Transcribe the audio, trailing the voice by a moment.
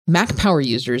Mac Power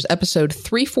Users, episode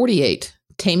 348,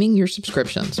 Taming Your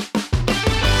Subscriptions.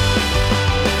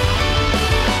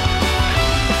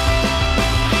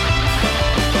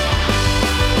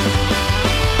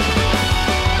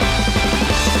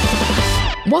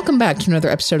 Welcome back to another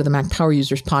episode of the Mac Power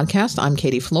Users podcast. I'm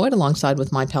Katie Floyd, alongside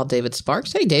with my pal David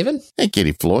Sparks. Hey, David. Hey,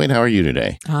 Katie Floyd. How are you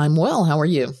today? I'm well. How are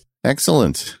you?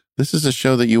 Excellent. This is a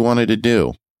show that you wanted to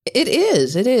do. It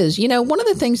is. It is. You know, one of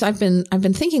the things I've been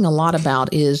thinking a lot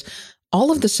about is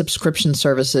all of the subscription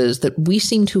services that we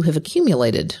seem to have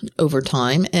accumulated over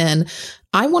time. And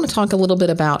I want to talk a little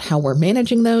bit about how we're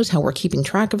managing those, how we're keeping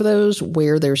track of those,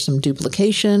 where there's some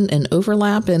duplication and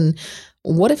overlap, and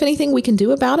what, if anything, we can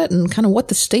do about it, and kind of what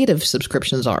the state of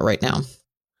subscriptions are right now.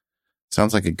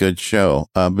 Sounds like a good show.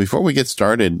 Before we get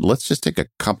started, let's just take a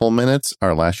couple minutes.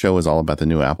 Our last show was all about the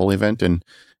new Apple event, and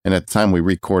at the time we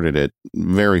recorded it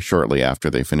very shortly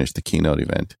after they finished the keynote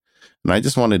event. And I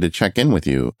just wanted to check in with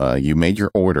you. You made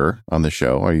your order on the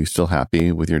show. Are you still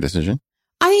happy with your decision?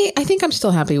 I think I'm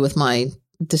still happy with my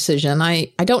decision.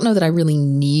 I don't know that I really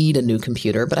need a new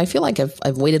computer, but I feel like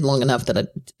I've waited long enough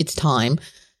that it's time.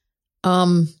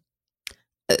 I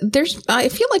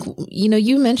feel like, you know,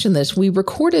 you mentioned this. We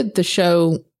recorded the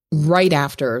show right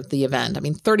after the event. I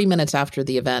mean, 30 minutes after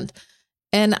the event.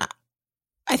 And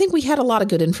I think we had a lot of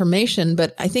good information,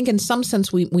 but I think in some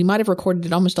sense we might have recorded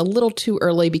it almost a little too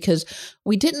early because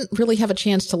we didn't really have a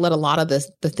chance to let a lot of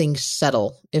the things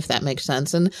settle, if that makes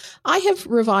sense. And I have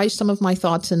revised some of my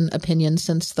thoughts and opinions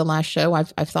since the last show.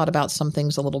 I've thought about some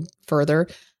things a little further.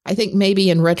 I think maybe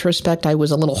in retrospect, I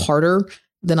was a little harder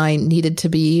than I needed to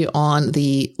be on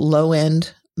the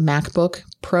low-end MacBook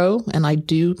Pro, and I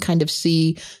do kind of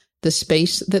see the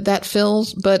space that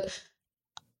fills. But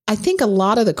I think a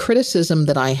lot of the criticism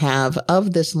that I have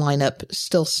of this lineup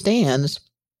still stands,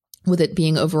 with it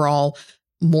being overall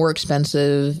more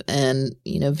expensive and,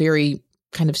 you know, very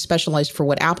kind of specialized for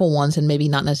what Apple wants and maybe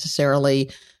not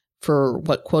necessarily for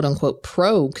what quote-unquote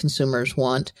pro consumers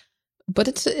want. But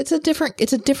it's a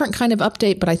different kind of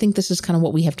update, but I think this is kind of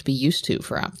what we have to be used to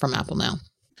from Apple now.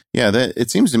 Yeah, it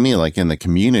seems to me like in the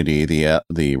community,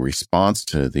 the response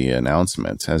to the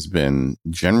announcements has been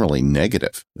generally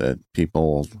negative. That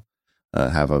people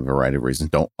have a variety of reasons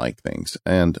don't like things,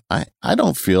 and I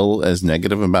don't feel as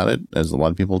negative about it as a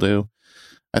lot of people do.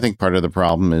 I think part of the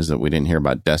problem is that we didn't hear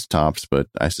about desktops, but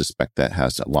I suspect that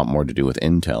has a lot more to do with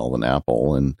Intel than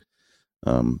Apple. And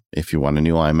if you want a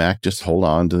new iMac, just hold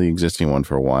on to the existing one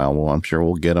for a while. Well, I'm sure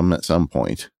we'll get them at some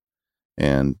point.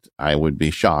 And I would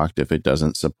be shocked if it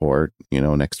doesn't support, you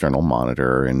know, an external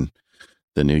monitor and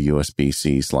the new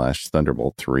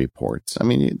USB-C/Thunderbolt 3 ports. I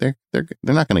mean, they're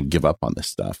not going to give up on this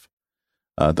stuff.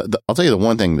 I'll tell you the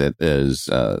one thing that is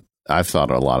I've thought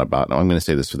a lot about, and I'm going to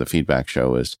say this for the feedback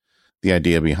show, is the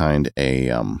idea behind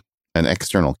an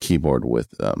external keyboard with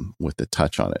the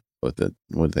touch on it. With the,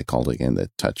 what do they call it again?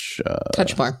 The touch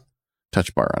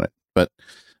bar on it. But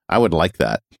I would like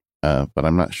that. But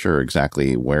I'm not sure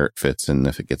exactly where it fits and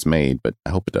if it gets made, but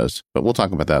I hope it does. But we'll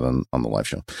talk about that on the live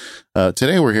show.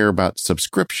 Today we're here about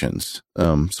subscriptions.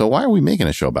 So why are we making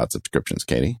a show about subscriptions,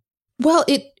 Katie? Well,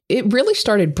 it really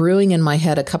started brewing in my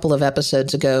head a couple of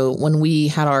episodes ago when we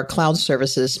had our cloud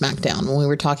services smackdown, when we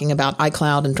were talking about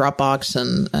iCloud and Dropbox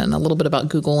and a little bit about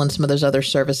Google and some of those other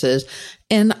services.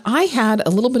 And I had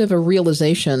a little bit of a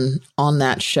realization on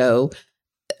that show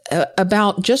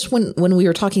about just when we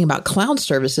were talking about cloud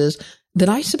services that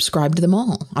I subscribe to them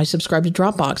all. I subscribe to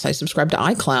Dropbox. I subscribe to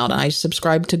iCloud. I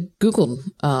subscribe to Google.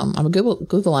 I'm a Google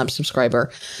Apps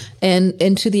subscriber.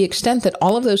 And to the extent that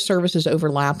all of those services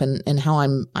overlap and how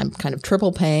I'm kind of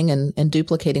triple paying and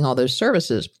duplicating all those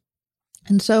services.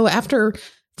 And so after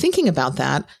thinking about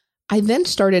that, I then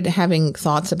started having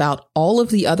thoughts about all of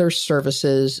the other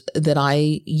services that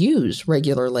I use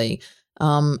regularly.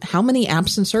 How many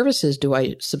apps and services do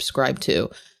I subscribe to?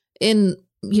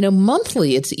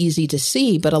 Monthly, it's easy to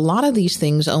see, but a lot of these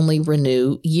things only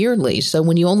renew yearly. So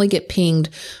when you only get pinged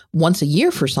once a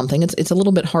year for something, it's a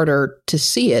little bit harder to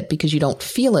see it because you don't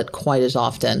feel it quite as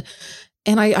often.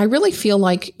 And I really feel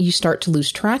like you start to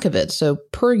lose track of it. So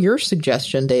per your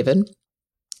suggestion, David,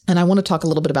 and I want to talk a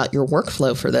little bit about your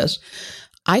workflow for this,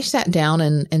 I sat down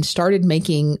and started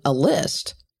making a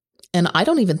list. And I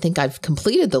don't even think I've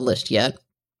completed the list yet,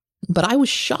 but I was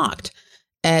shocked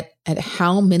at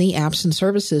how many apps and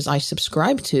services I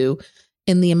subscribe to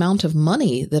and the amount of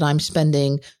money that I'm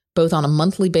spending both on a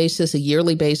monthly basis, a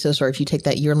yearly basis, or if you take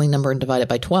that yearly number and divide it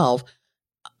by 12,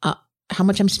 how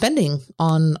much I'm spending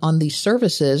on these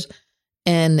services.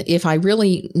 And if I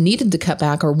really needed to cut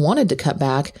back or wanted to cut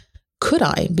back, could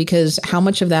I? Because how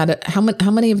much of that, how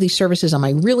many of these services am I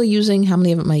really using? How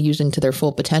many of them am I using to their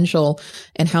full potential?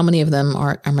 And how many of them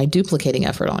am I duplicating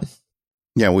effort on?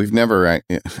 Yeah,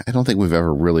 I don't think we've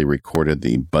ever really recorded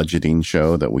the budgeting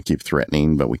show that we keep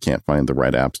threatening, but we can't find the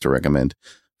right apps to recommend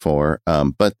for.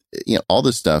 But all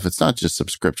this stuff, it's not just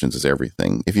subscriptions, it's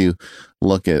everything. If you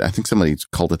look at, I think somebody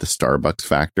called it the Starbucks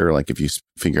factor. Like if you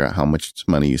figure out how much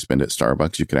money you spend at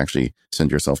Starbucks, you can actually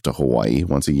send yourself to Hawaii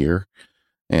once a year.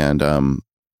 And,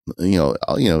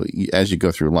 as you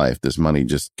go through life, this money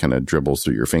just kind of dribbles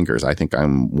through your fingers. I think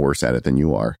I'm worse at it than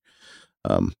you are.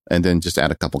 And then just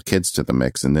add a couple kids to the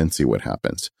mix and then see what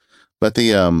happens. But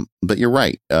but you're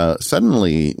right.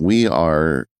 Suddenly we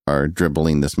are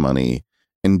dribbling this money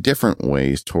in different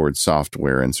ways towards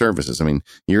software and services. I mean,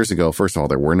 years ago, first of all,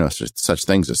 there were no such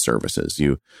things as services.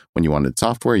 When you wanted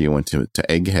software, you went to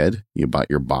Egghead, you bought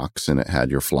your box and it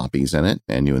had your floppies in it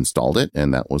and you installed it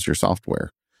and that was your software.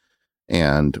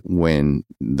 And when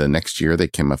the next year they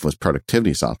came up with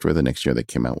productivity software, the next year they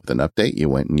came out with an update, you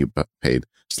went and you paid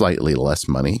slightly less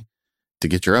money to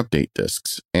get your update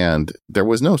disks. And there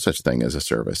was no such thing as a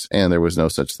service. And there was no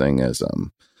such thing as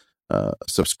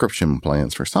subscription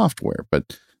plans for software.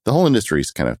 But the whole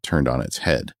industry's kind of turned on its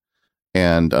head.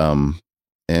 And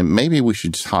maybe we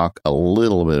should talk a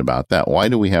little bit about that. Why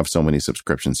do we have so many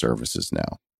subscription services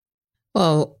now?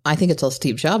 Well, I think it's all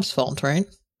Steve Jobs' fault, right?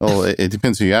 Well, it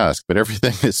depends who you ask, but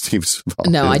everything is Steve's fault.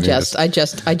 No, I just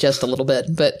a little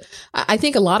bit, but I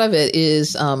think a lot of it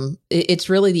is it's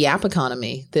really the app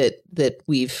economy that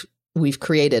we've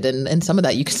created, and some of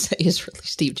that you could say is really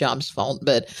Steve Jobs' fault.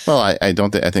 But I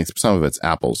don't think I think some of it's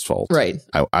Apple's fault, right?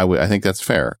 I think that's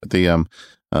fair.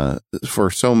 For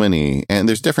so many, and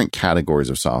there's different categories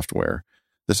of software.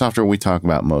 The software we talk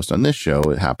about most on this show,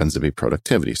 it happens to be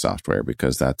productivity software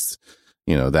because that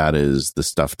is the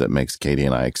stuff that makes Katie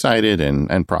and I excited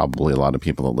and probably a lot of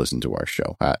people that listen to our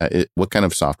show. What kind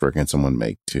of software can someone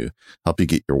make to help you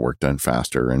get your work done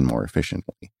faster and more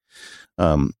efficiently?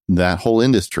 That whole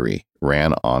industry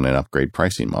ran on an upgrade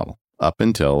pricing model up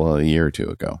until a year or two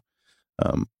ago.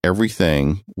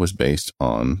 Everything was based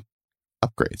on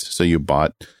upgrades. So you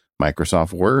bought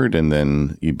Microsoft Word and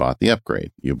then you bought the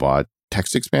upgrade. You bought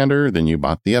Text Expander, then you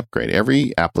bought the upgrade.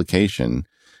 Every application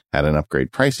had an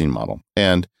upgrade pricing model.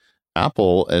 And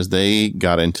Apple, as they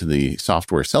got into the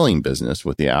software selling business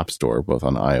with the App Store, both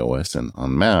on iOS and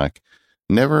on Mac,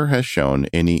 never has shown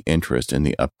any interest in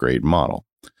the upgrade model.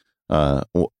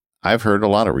 I've heard a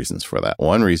lot of reasons for that.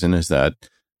 One reason is that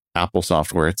Apple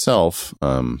software itself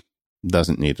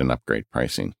doesn't need an upgrade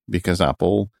pricing because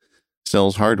Apple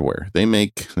sells hardware. They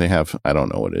have, I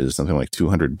don't know what it is, something like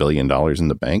 $200 billion in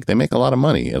the bank. They make a lot of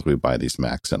money as we buy these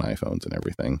Macs and iPhones and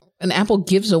everything. And Apple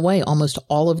gives away almost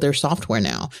all of their software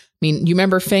now. I mean, you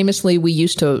remember famously we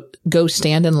used to go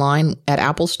stand in line at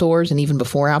Apple stores and even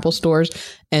before Apple stores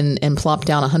and plop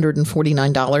down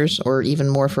 $149 or even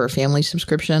more for a family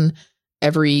subscription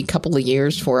every couple of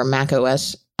years for a Mac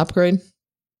OS upgrade.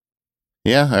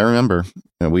 Yeah, I remember.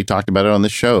 We talked about it on the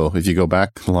show if you go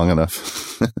back long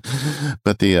enough.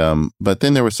 But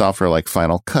then there was software like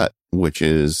Final Cut, which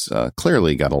is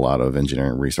clearly got a lot of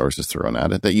engineering resources thrown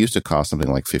at it that used to cost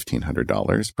something like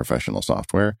 $1,500 professional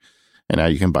software. And now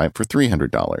you can buy it for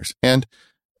 $300. And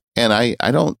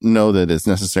I don't know that it's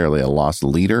necessarily a lost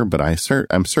leader, but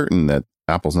I'm certain that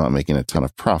Apple's not making a ton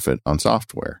of profit on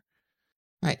software.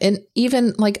 Right. And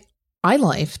even like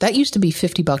iLife, that used to be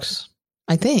 $50,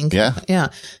 I think. Yeah. Yeah.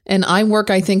 And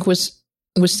iWork, I think, was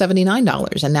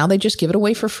 $79, and now they just give it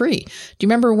away for free. Do you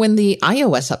remember when the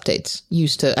iOS updates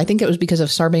used to, I think it was because of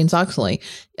Sarbanes-Oxley.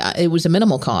 It was a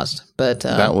minimal cost, but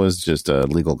that was just a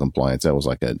legal compliance. That was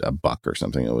like a buck or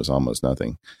something. It was almost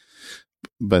nothing.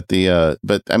 But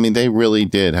I mean, they really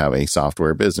did have a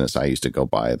software business. I used to go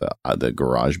buy the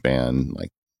GarageBand, like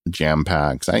jam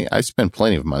packs. I spent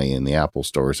plenty of money in the Apple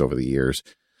stores over the years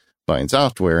buying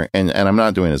software, and I'm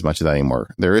not doing as much of that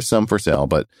anymore. There is some for sale,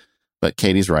 but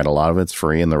Katie's right. A lot of it's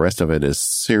free, and the rest of it is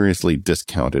seriously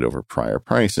discounted over prior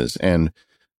prices. And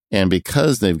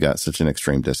because they've got such an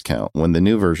extreme discount, when the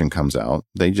new version comes out,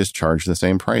 they just charge the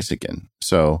same price again.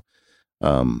 So,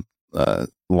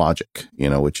 Logic,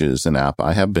 which is an app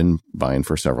I have been buying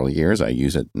for several years. I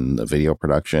use it in the video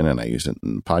production, and I use it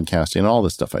in podcasting, all the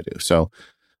stuff I do. So,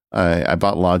 I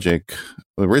bought Logic.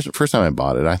 The first time I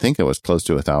bought it, I think it was close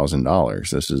to $1,000.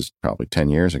 This is probably 10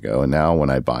 years ago. And now when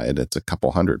I buy it, it's a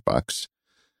couple $100.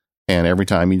 And every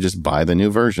time you just buy the new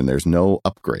version, there's no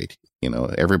upgrade.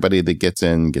 Everybody that gets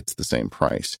in gets the same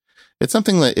price. It's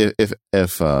something that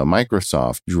if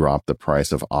Microsoft dropped the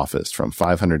price of Office from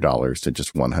 $500 to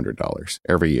just $100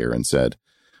 every year and said,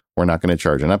 we're not going to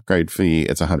charge an upgrade fee,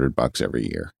 it's $100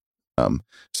 every year.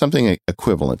 something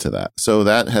equivalent to that. So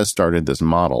that has started this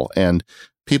model. And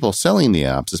people selling the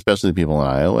apps, especially people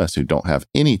on iOS who don't have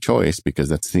any choice because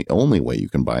that's the only way you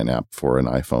can buy an app for an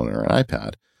iPhone or an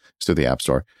iPad, so the App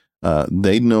Store,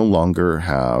 they no longer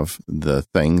have the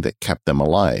thing that kept them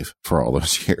alive for all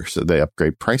those years. So they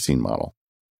upgrade pricing model.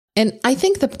 And I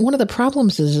think that one of the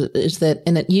problems is that,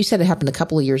 and you said it happened a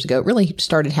couple of years ago. It really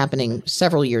started happening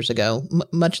several years ago,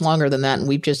 much longer than that. And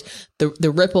we've just,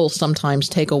 the ripples sometimes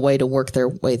take a way to work their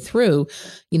way through.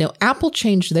 Apple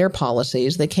changed their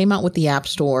policies. They came out with the App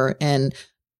Store and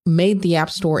made the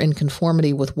App Store in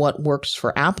conformity with what works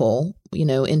for Apple,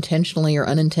 intentionally or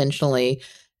unintentionally.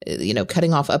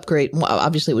 Cutting off upgrade. Well,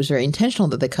 obviously, it was very intentional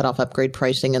that they cut off upgrade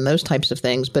pricing and those types of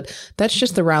things. But that's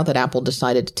just the route that Apple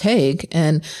decided to take.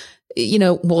 And,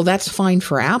 that's fine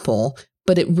for Apple.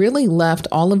 But it really left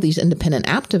all of these independent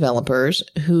app developers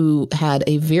who had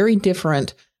a very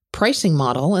different pricing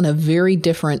model and a very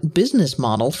different business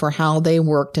model for how they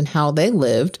worked and how they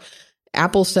lived.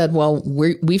 Apple said, well,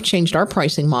 we've changed our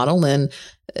pricing model. And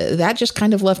that just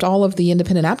kind of left all of the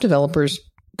independent app developers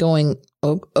going,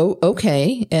 oh,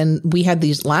 okay. And we had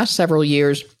these last several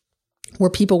years where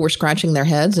people were scratching their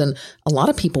heads and a lot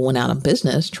of people went out of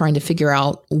business trying to figure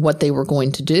out what they were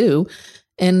going to do.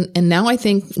 And now I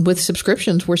think with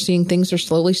subscriptions, we're seeing things are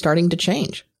slowly starting to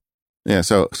change. Yeah.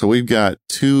 So we've got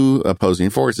two opposing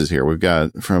forces here. We've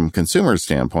got, from consumers'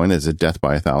 standpoint, it's a death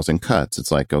by 1,000 cuts.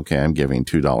 It's like, okay, I'm giving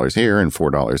 $2 here and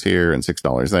 $4 here and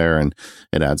 $6 there, and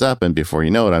it adds up. And before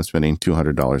you know it, I'm spending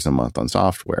 $200 a month on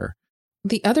software.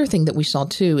 The other thing that we saw,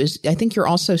 too, is I think you're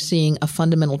also seeing a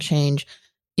fundamental change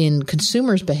in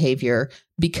consumers' behavior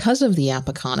because of the app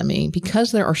economy,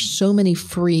 because there are so many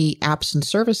free apps and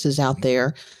services out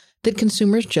there that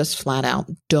consumers just flat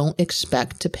out don't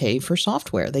expect to pay for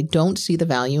software. They don't see the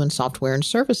value in software and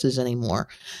services anymore.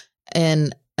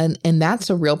 And that's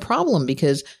a real problem,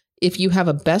 because if you have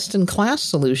a best-in-class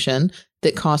solution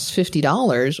that costs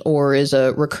 $50 or is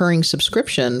a recurring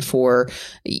subscription for,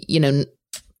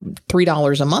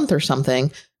 $3 a month or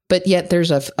something, but yet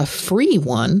there's a free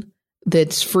one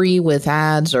that's free with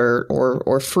ads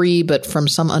or free, but from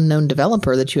some unknown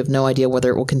developer that you have no idea whether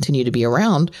it will continue to be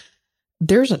around,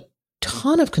 there's a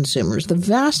ton of consumers, the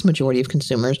vast majority of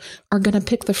consumers, are going to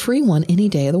pick the free one any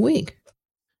day of the week.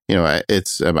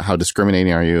 It's about how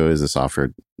discriminating are you? Is the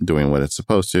software doing what it's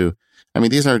supposed to? I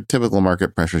mean, these are typical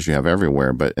market pressures you have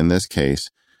everywhere, but in this case,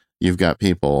 you've got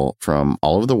people from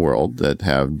all over the world that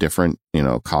have different,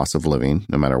 costs of living,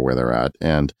 no matter where they're at.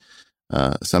 And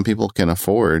some people can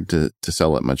afford to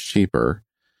sell it much cheaper.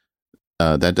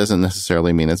 That doesn't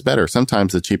necessarily mean it's better.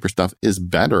 Sometimes the cheaper stuff is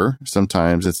better.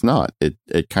 Sometimes it's not.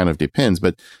 It kind of depends.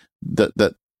 But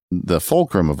the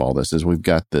fulcrum of all this is we've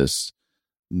got this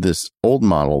old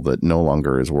model that no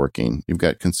longer is working. You've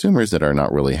got consumers that are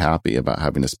not really happy about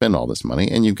having to spend all this money.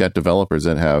 And you've got developers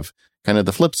that have kind of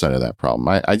the flip side of that problem.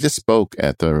 I just spoke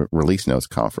at the Release Notes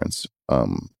conference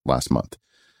last month,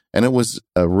 and it was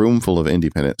a room full of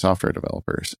independent software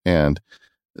developers. And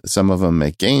some of them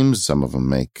make games, some of them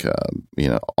make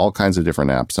all kinds of different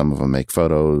apps. Some of them make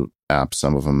photo apps,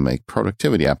 some of them make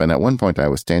productivity app. And at one point, I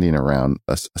was standing around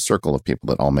a circle of people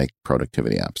that all make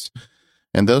productivity apps,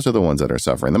 and those are the ones that are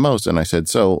suffering the most. And I said,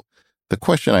 so the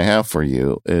question I have for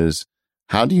you is,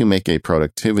 how do you make a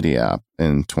productivity app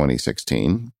in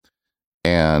 2016?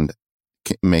 And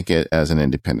make it as an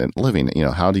independent living?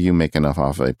 How do you make enough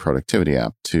off a productivity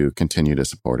app to continue to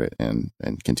support it and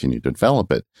continue to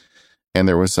develop it? And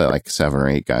there was like 7 or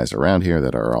 8 guys around here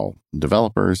that are all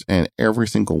developers, and every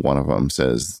single one of them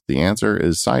says the answer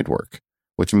is side work,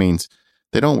 which means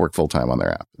they don't work full time on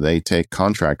their app. They take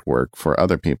contract work for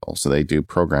other people. So they do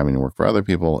programming work for other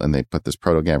people, and they put this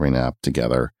programming app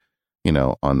together,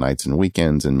 on nights and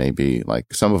weekends. And maybe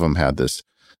like some of them had this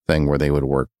thing where they would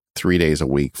work 3 days a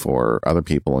week for other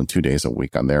people and 2 days a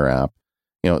week on their app.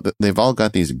 They've all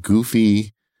got these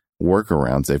goofy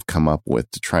workarounds they've come up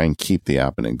with to try and keep the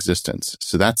app in existence.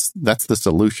 So that's the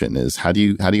solution, is how do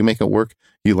you make it work?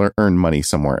 You earn money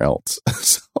somewhere else.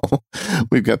 So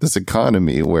we've got this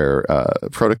economy where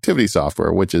productivity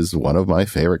software, which is one of my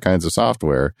favorite kinds of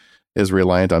software, is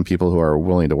reliant on people who are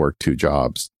willing to work 2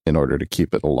 jobs in order to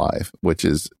keep it alive, which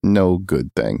is no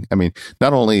good thing. I mean,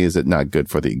 not only is it not good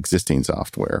for the existing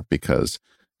software, because,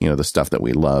 the stuff that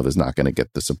we love is not going to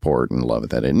get the support and love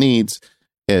that it needs.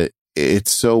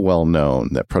 It's so well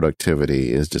known that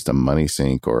productivity is just a money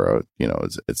sink, or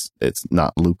it's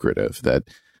not lucrative, that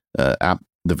app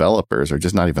developers are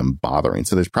just not even bothering.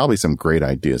 So there's probably some great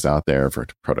ideas out there for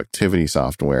productivity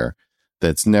software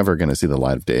that's never going to see the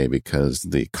light of day because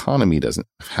the economy doesn't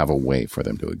have a way for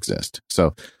them to exist.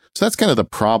 So that's kind of the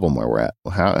problem where we're at.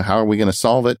 How are we going to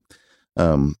solve it?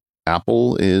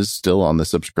 Apple is still on the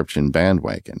subscription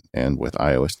bandwagon, and with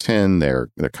iOS 10, they're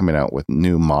coming out with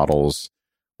new models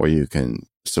where you can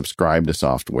subscribe to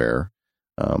software.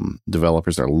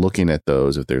 Developers are looking at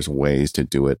those if there's ways to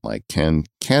do it, like can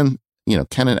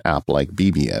an app like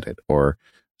BB Edit or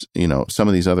some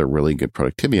of these other really good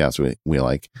productivity apps we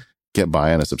like get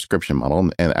by on a subscription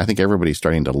model, and I think everybody's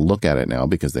starting to look at it now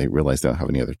because they realize they don't have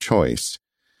any other choice.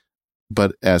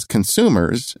 But as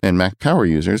consumers and Mac Power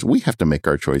users, we have to make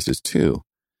our choices too.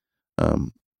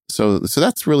 So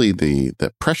that's really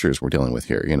the pressures we're dealing with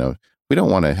here. We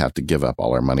don't want to have to give up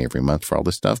all our money every month for all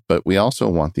this stuff, but we also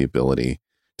want the ability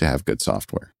to have good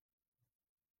software.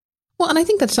 Well, and I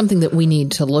think that's something that we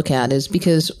need to look at, is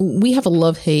because we have a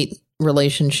love-hate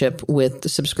relationship with the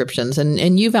subscriptions.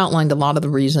 And you've outlined a lot of the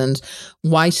reasons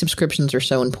why subscriptions are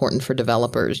so important for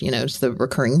developers. It's the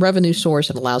recurring revenue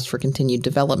source. It allows for continued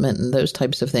development and those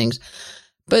types of things.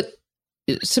 But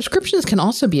subscriptions can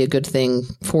also be a good thing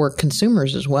for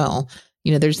consumers as well.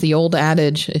 There's the old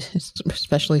adage,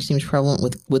 especially seems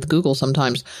prevalent with Google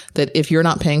sometimes, that if you're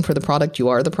not paying for the product, you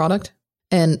are the product.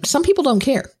 And some people don't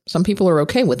care. Some people are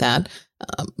okay with that.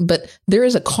 But there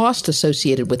is a cost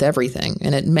associated with everything,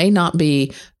 and it may not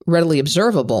be readily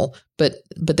observable, but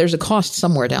there's a cost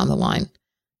somewhere down the line.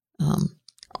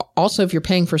 Also, if you're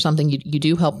paying for something, you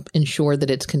do help ensure that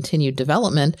it's continued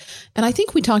development. And I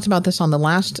think we talked about this on the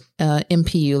last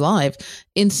MPU Live.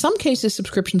 In some cases,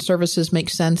 subscription services make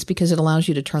sense because it allows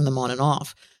you to turn them on and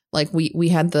off. Like we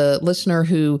had the listener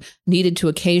who needed to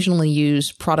occasionally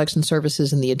use products and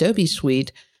services in the Adobe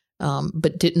suite,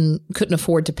 but couldn't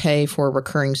afford to pay for a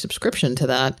recurring subscription to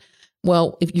that.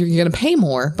 Well, if you're going to pay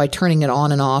more by turning it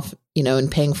on and off,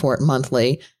 and paying for it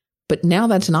monthly, but now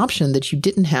that's an option that you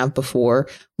didn't have before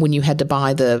when you had to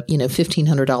buy the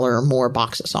 $1,500 or more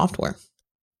box of software.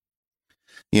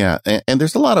 Yeah, and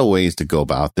there's a lot of ways to go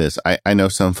about this. I know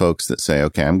some folks that say,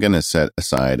 okay, I'm going to set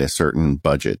aside a certain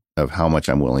budget of how much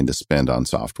I'm willing to spend on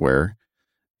software,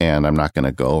 and I'm not going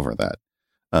to go over that.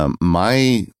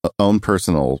 My own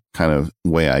personal kind of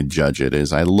way I judge it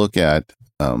is I look at,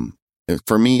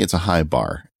 for me, it's a high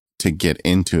bar to get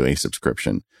into a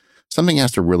subscription. Something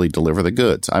has to really deliver the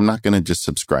goods. I'm not going to just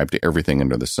subscribe to everything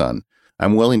under the sun.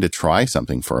 I'm willing to try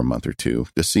something for a month or two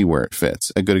to see where it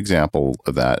fits. A good example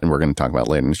of that, and we're going to talk about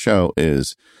later in the show,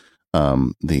 is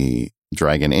the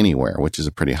Dragon Anywhere, which is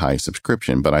a pretty high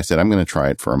subscription. But I said, I'm going to try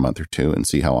it for a month or two and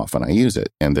see how often I use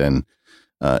it. And then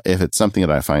if it's something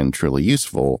that I find truly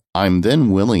useful, I'm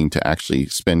then willing to actually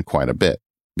spend quite a bit,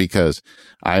 because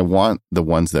I want the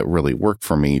ones that really work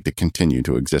for me to continue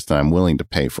to exist. And I'm willing to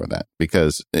pay for that,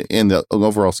 because in the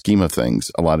overall scheme of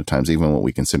things, a lot of times, even what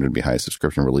we consider to be high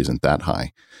subscription really isn't that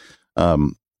high.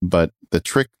 But the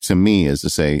trick to me is to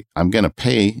say, I'm going to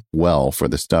pay well for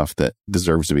the stuff that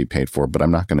deserves to be paid for, but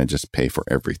I'm not going to just pay for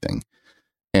everything.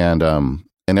 And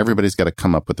everybody's got to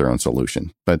come up with their own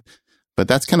solution. But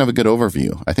that's kind of a good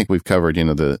overview. I think we've covered,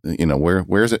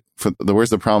 where's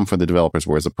the problem for the developers?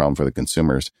 Where's the problem for the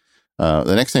consumers?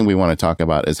 The next thing we want to talk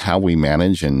about is how we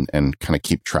manage and kind of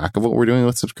keep track of what we're doing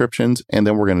with subscriptions. And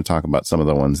then we're going to talk about some of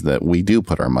the ones that we do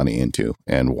put our money into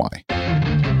and why.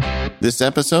 This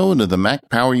episode of the Mac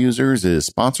Power Users is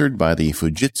sponsored by the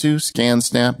Fujitsu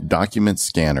ScanSnap document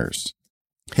scanners.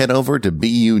 Head over to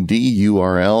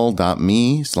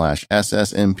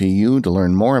budurl.me/ssmpu to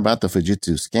learn more about the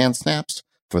Fujitsu ScanSnaps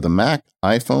for the Mac,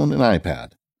 iPhone, and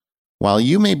iPad. While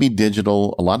you may be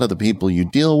digital, a lot of the people you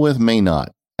deal with may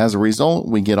not. As a result,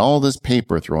 we get all this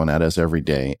paper thrown at us every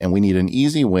day, and we need an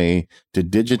easy way to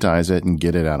digitize it and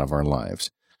get it out of our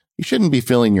lives. You shouldn't be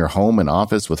filling your home and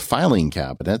office with filing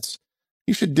cabinets.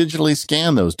 You should digitally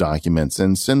scan those documents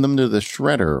and send them to the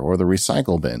shredder or the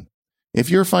recycle bin. If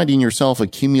you're finding yourself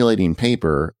accumulating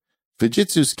paper,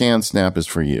 Fujitsu ScanSnap is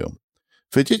for you.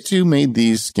 Fujitsu made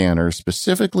these scanners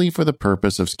specifically for the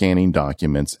purpose of scanning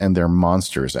documents, and they're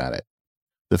monsters at it.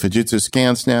 The Fujitsu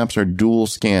ScanSnaps are dual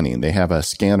scanning. They have a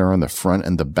scanner on the front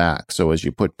and the back, so as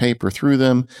you put paper through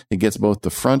them, it gets both the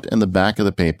front and the back of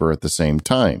the paper at the same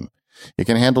time. It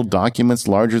can handle documents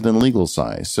larger than legal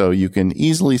size, so you can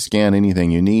easily scan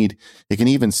anything you need. It can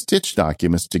even stitch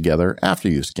documents together after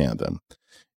you scan them.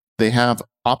 They have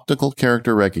optical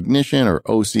character recognition, or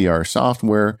OCR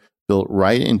software, built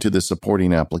right into the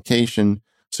supporting application,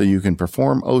 so you can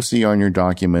perform OCR on your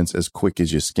documents as quick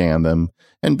as you scan them.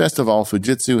 And best of all,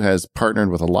 Fujitsu has partnered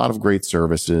with a lot of great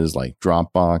services like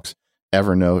Dropbox,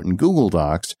 Evernote, and Google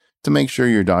Docs to make sure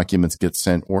your documents get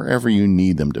sent wherever you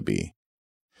need them to be.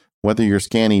 Whether you're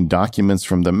scanning documents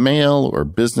from the mail or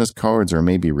business cards or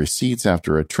maybe receipts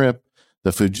after a trip,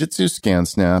 the Fujitsu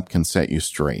ScanSnap can set you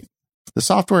straight. The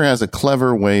software has a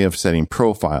clever way of setting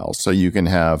profiles, so you can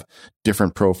have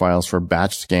different profiles for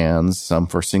batch scans, some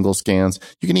for single scans.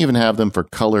 You can even have them for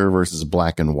color versus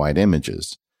black and white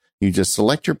images. You just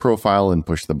select your profile and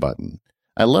push the button.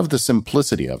 I love the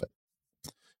simplicity of it.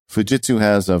 Fujitsu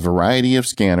has a variety of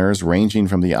scanners ranging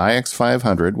from the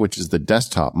IX500, which is the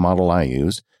desktop model I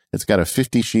use. It's got a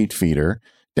 50-sheet feeder,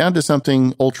 down to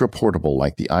something ultra-portable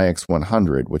like the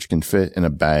IX100, which can fit in a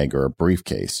bag or a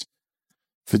briefcase.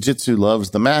 Fujitsu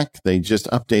loves the Mac. They just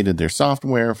updated their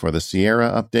software for the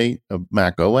Sierra update of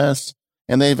Mac OS,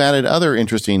 and they've added other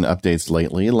interesting updates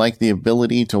lately, like the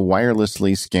ability to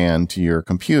wirelessly scan to your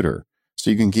computer. So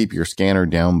you can keep your scanner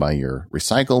down by your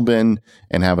recycle bin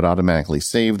and have it automatically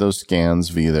save those scans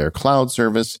via their cloud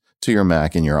service to your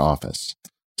Mac in your office.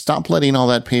 Stop letting all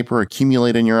that paper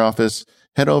accumulate in your office.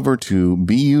 Head over to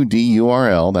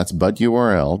budurl, that's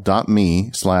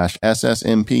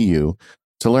budurl.me/SSMPU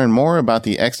to learn more about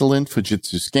the excellent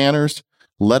Fujitsu scanners.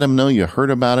 Let them know you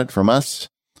heard about it from us.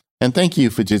 And thank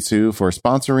you, Fujitsu, for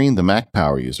sponsoring the Mac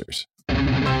Power Users.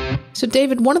 So,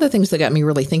 David, one of the things that got me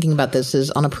really thinking about this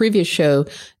is on a previous show,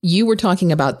 you were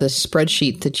talking about this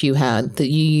spreadsheet that you had that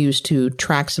you used to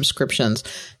track subscriptions.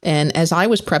 And as I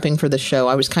was prepping for the show,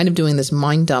 I was kind of doing this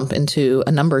mind dump into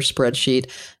a number spreadsheet.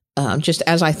 Just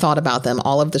as I thought about them,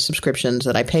 all of the subscriptions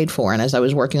that I paid for. And as I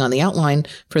was working on the outline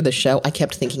for the show, I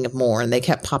kept thinking of more and they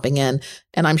kept popping in.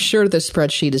 And I'm sure the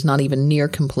spreadsheet is not even near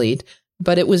complete,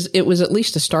 but it was at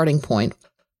least a starting point.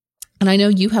 And I know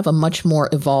you have a much more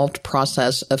evolved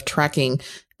process of tracking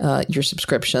your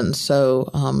subscriptions. So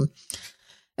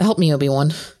help me,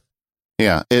 Obi-Wan.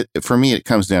 Yeah, for me, it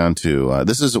comes down to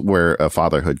this is where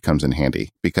fatherhood comes in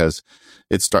handy, because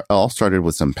it all started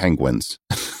with some penguins.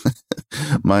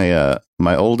 My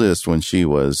oldest, when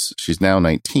she's now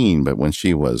 19, but when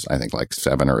she was, I think, like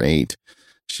 7 or 8,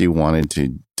 she wanted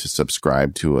to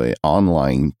subscribe to a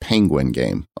online penguin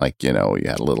game. Like, you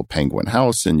had a little penguin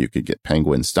house and you could get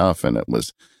penguin stuff. And it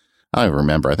was, I don't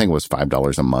remember, I think it was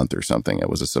 $5 a month or something. It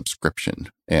was a subscription.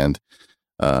 And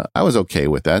I was okay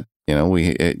with that.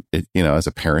 As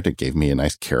a parent, it gave me a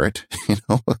nice carrot. You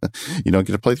don't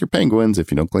get to play with your penguins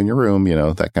if you don't clean your room,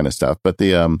 that kind of stuff. But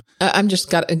I'm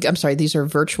sorry, these are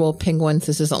virtual penguins.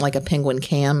 This isn't like a penguin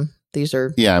cam. These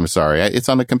are. Yeah, I'm sorry. It's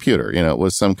on a computer. It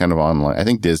was some kind of online. I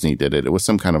think Disney did it. It was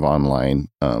some kind of online.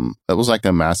 It was like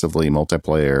a massively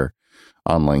multiplayer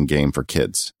online game for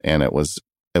kids. And it was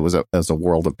a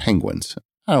world of penguins.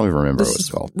 I don't even remember what it's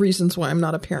called. Reasons why I'm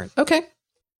not a parent. Okay.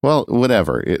 Well,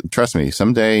 whatever. Trust me,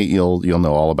 someday you'll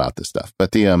know all about this stuff.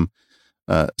 But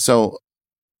so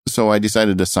I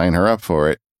decided to sign her up for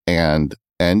it, and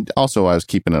also I was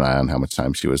keeping an eye on how much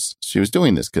time she was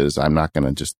doing this, because I'm not going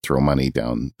to just throw money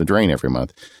down the drain every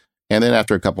month. And then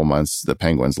after a couple months, the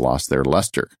Penguins lost their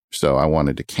luster, so I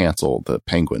wanted to cancel the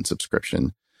Penguin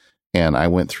subscription. And I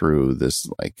went through this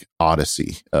like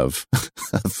odyssey of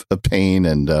pain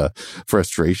and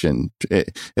frustration.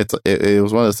 It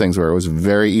was one of those things where it was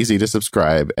very easy to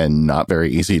subscribe and not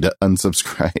very easy to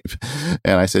unsubscribe.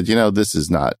 And I said, this is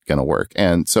not going to work.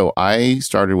 And so I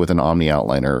started with an Omni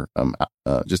outliner,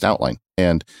 just outline.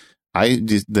 And I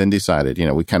then decided,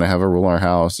 we kind of have a rule in our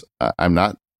house. I'm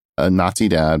not a Nazi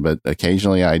dad, but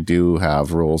occasionally I do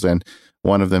have rules. And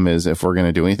one of them is, if we're going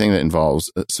to do anything that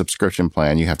involves a subscription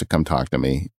plan, you have to come talk to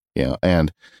me.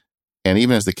 And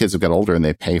even as the kids have got older and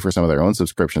they pay for some of their own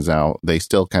subscriptions now, they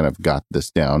still kind of got this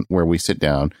down where we sit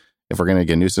down. If we're going to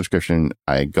get a new subscription,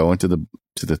 I go into the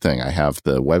thing. I have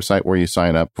the website where you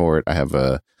sign up for it. I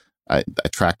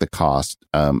track the cost.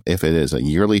 If it is a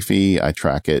yearly fee, I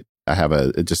track it.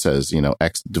 It just says,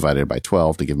 X divided by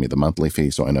 12 to give me the monthly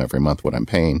fee. So I know every month what I'm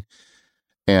paying.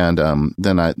 And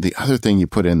then the other thing you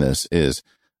put in this is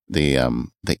the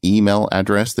email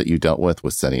address that you dealt with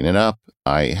setting it up.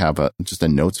 I have just a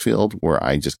notes field where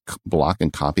I just block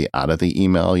and copy out of the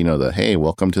email, hey,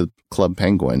 welcome to Club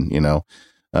Penguin,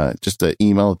 just the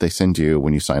email that they send you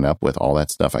when you sign up with all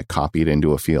that stuff. I copy it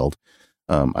into a field.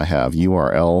 I have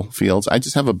URL fields. I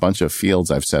just have a bunch of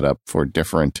fields I've set up for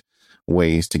different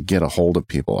ways to get a hold of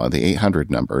people. The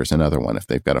 800 number is another one. If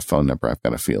they've got a phone number, I've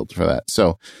got a field for that.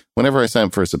 So whenever I sign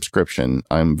up for a subscription,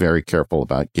 I'm very careful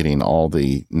about getting all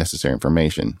the necessary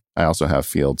information. I also have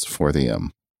fields for the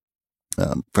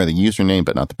username,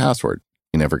 but not the password.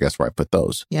 You never guess where I put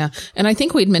those. Yeah. And I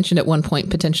think we'd mentioned at one point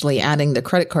potentially adding the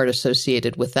credit card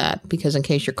associated with that, because in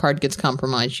case your card gets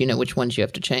compromised, you know which ones you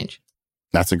have to change.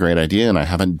 That's a great idea, and I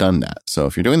haven't done that. So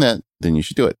if you're doing that, then you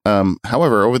should do it.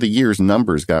 However, over the years,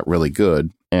 numbers got really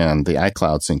good, and the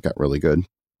iCloud sync got really good.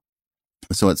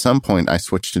 So at some point, I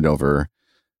switched it over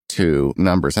to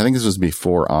numbers. I think this was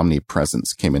before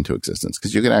Omnipresence came into existence,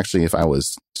 because you could actually, if I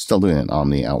was still doing an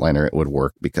Omni Outliner, it would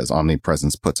work because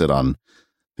Omnipresence puts it on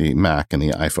the Mac and the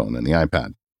iPhone and the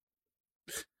iPad.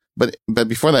 But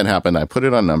before that happened, I put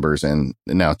it on numbers, and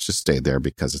now it's just stayed there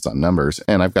because it's on numbers.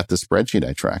 And I've got this spreadsheet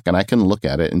I track, and I can look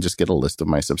at it and just get a list of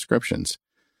my subscriptions.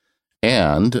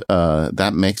 And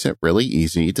that makes it really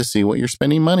easy to see what you're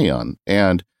spending money on.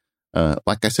 And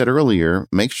like I said earlier,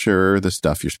 make sure the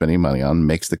stuff you're spending money on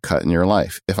makes the cut in your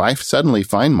life. If I suddenly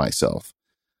find myself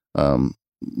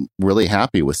really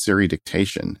happy with Siri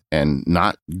dictation and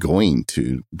not going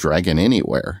to Dragon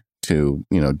Anywhere to,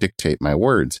 dictate my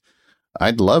words,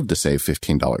 I'd love to save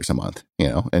 $15 a month,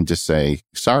 and just say,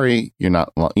 sorry, you're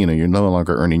not, you're no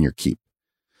longer earning your keep.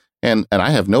 And I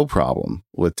have no problem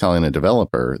with telling a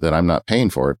developer that I'm not paying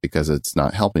for it because it's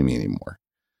not helping me anymore.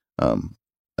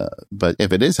 But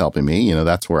if it is helping me,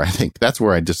 that's where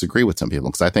I disagree with some people,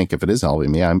 because I think if it is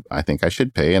helping me, I think I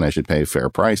should pay, and I should pay a fair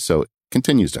price. So it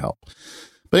continues to help.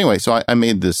 But anyway, so I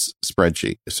made this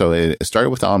spreadsheet. So it started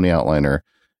with Omni Outliner,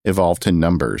 evolved to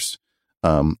numbers.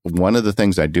 One of the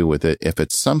things I do with it, if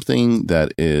it's something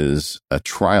that is a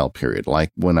trial period,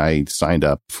 like when I signed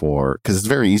up for, because it's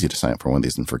very easy to sign up for one of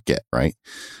these and forget, right?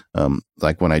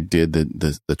 Like when I did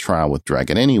the trial with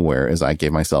Dragon Anywhere, is I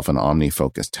gave myself an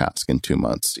Omni-focused task in 2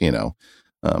 months,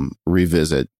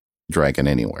 revisit Dragon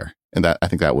Anywhere. And I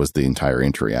think that was the entire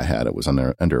entry I had. It was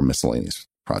under a miscellaneous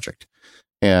project.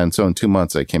 And so in 2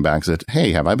 months, I came back and said,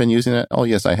 hey, have I been using it? Oh,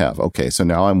 yes, I have. Okay. So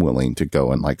now I'm willing to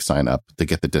go and sign up to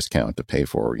get the discount to pay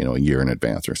for, a year in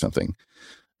advance or something.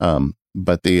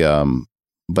 But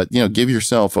give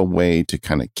yourself a way to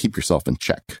kind of keep yourself in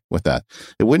check with that.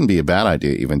 It wouldn't be a bad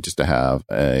idea even just to have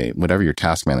whatever your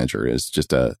task manager is,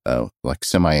 just a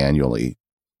semi-annually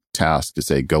task to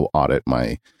say, go audit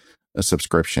my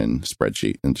subscription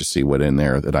spreadsheet and just see what in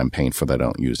there that I'm paying for that I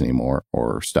don't use anymore,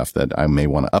 or stuff that I may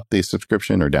want to up the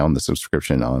subscription or down the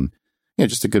subscription on.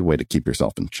 Just a good way to keep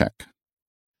yourself in check.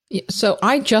 Yeah, so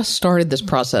I just started this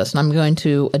process, and I'm going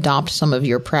to adopt some of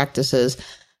your practices.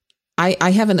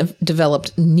 I haven't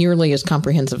developed nearly as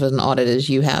comprehensive an audit as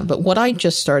you have, but what I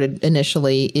just started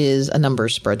initially is a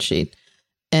numbers spreadsheet.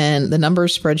 And the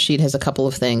numbers spreadsheet has a couple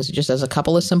of things. It just has a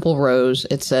couple of simple rows.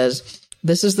 It says,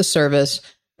 this is the service.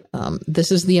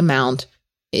 This is the amount.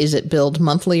 Is it billed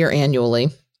monthly or annually?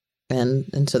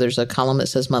 And so there's a column that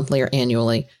says monthly or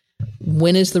annually.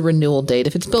 When is the renewal date?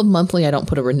 If it's billed monthly, I don't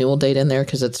put a renewal date in there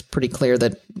because it's pretty clear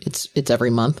that it's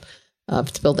every month. If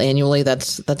it's billed annually,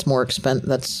 that's more expensive.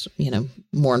 That's,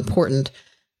 more important.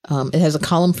 It has a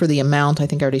column for the amount. I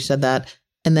think I already said that.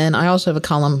 And then I also have a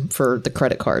column for the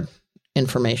credit card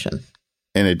information.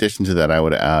 In addition to that, I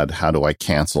would add, how do I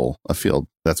cancel a field?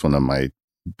 That's one of my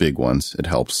big ones. It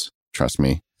helps. Trust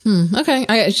me. Okay.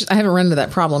 I haven't run into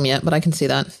that problem yet, but I can see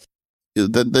that.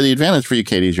 The advantage for you,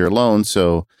 Katie, is you're alone.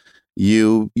 So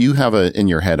you have in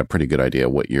your head a pretty good idea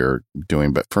what you're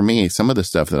doing. But for me, some of the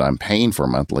stuff that I'm paying for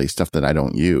monthly, stuff that I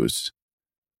don't use,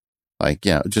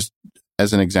 just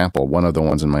as an example, one of the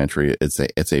ones in my entry,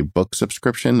 it's a book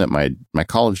subscription that my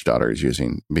college daughter is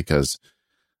using, because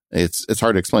it's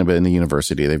hard to explain, but in the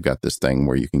university, they've got this thing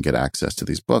where you can get access to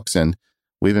these books, and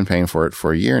we've been paying for it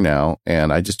for a year now.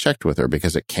 And I just checked with her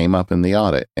because it came up in the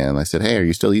audit, and I said, hey, are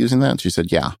you still using that? And she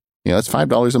said, yeah, it's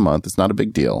 $5 a month. It's not a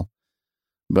big deal.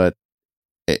 But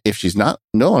if she's no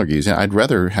longer using it, I'd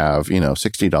rather have,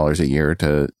 $60 a year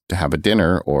to have a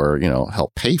dinner or,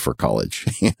 help pay for college,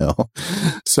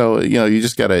 So, you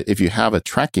just gotta, if you have a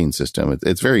tracking system,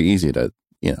 it's very easy to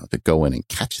go in and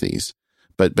catch these.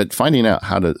 But finding out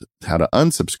how to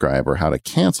unsubscribe or how to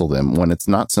cancel them when it's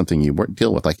not something you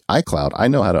deal with, like iCloud, I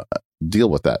know how to deal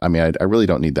with that. I mean, I really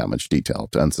don't need that much detail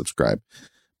to unsubscribe.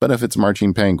 But if it's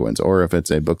Marching Penguins, or if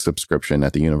it's a book subscription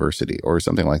at the university or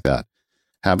something like that,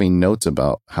 having notes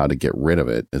about how to get rid of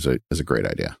it is a great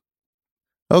idea.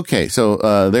 Okay, so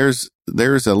there's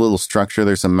a little structure.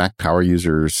 There's some Mac Power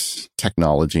Users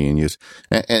technology in use.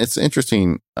 And it's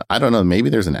interesting. I don't know, maybe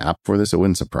there's an app for this. It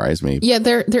wouldn't surprise me. Yeah,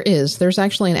 there is. There's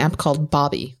actually an app called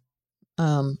Bobby.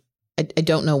 I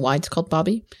don't know why it's called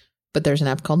Bobby, but there's an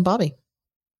app called Bobby.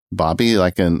 Bobby,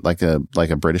 like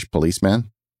a British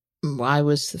policeman? I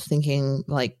was thinking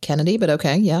like Kennedy, but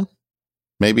okay, yeah.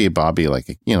 Maybe Bobby,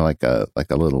 like a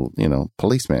little,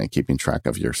 policeman keeping track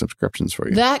of your subscriptions for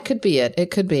you. That could be it.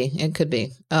 It could be.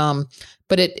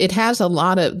 But it has a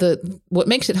lot of what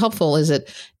makes it helpful is it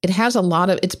has a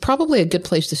lot of, it's probably a good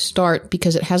place to start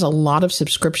because it has a lot of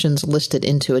subscriptions listed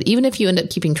into it. Even if you end up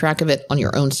keeping track of it on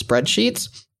your own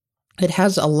spreadsheets, it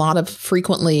has a lot of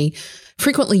frequently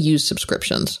used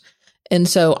subscriptions. And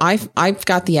so I've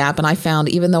got the app, and I found,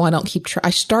 even though I don't keep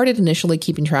I started initially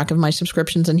keeping track of my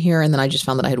subscriptions in here, and then I just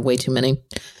found that I had way too many.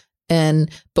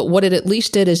 But what it at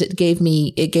least did is it gave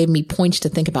me points to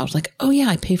think about. I was like, oh yeah,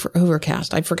 I pay for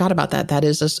Overcast. I forgot about that. That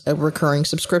is a recurring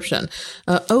subscription.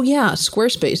 Oh yeah,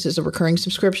 Squarespace is a recurring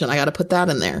subscription. I got to put that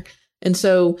in there. And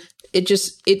so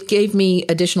it gave me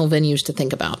additional venues to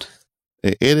think about.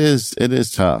 It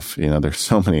is tough. There's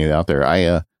so many out there.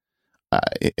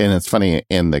 And it's funny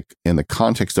in the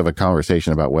context of a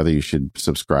conversation about whether you should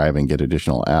subscribe and get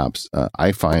additional apps.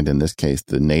 I find in this case,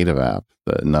 the native app,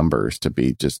 the Numbers, to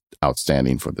be just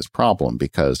outstanding for this problem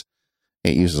because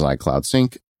it uses iCloud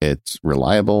Sync. It's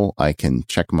reliable. I can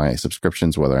check my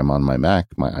subscriptions, whether I'm on my Mac,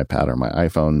 my iPad, or my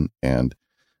iPhone, and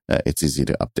it's easy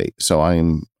to update. So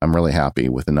I'm really happy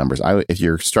with the Numbers. If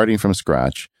you're starting from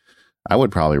scratch, I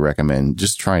would probably recommend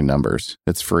just try Numbers.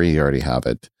 It's free. You already have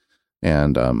it.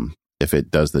 And, if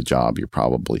it does the job, you're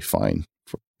probably fine.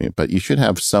 But you should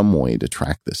have some way to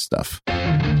track this stuff.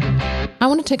 I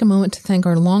want to take a moment to thank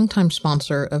our longtime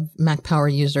sponsor of Mac Power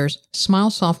Users, Smile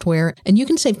Software, and you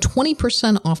can save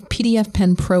 20% off PDF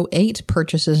Pen Pro 8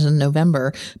 purchases in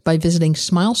November by visiting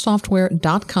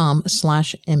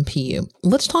smilesoftware.com/MPU.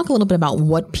 Let's talk a little bit about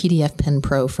what PDF Pen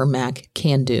Pro for Mac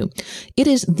can do. It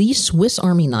is the Swiss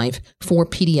Army knife for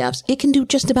PDFs. It can do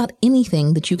just about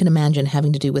anything that you can imagine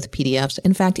having to do with PDFs.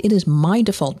 In fact, it is my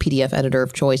default PDF editor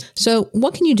of choice. So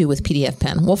what can you do with PDF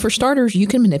Pen? Well, for starters, you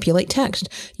can manipulate text.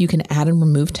 You can add and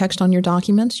remove text on your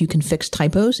documents. You can fix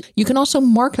typos. You can also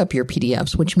mark up your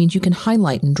PDFs, which means you can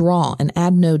highlight and draw and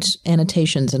add notes,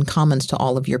 annotations, and comments to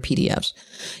all of your PDFs.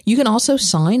 You can also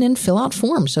sign and fill out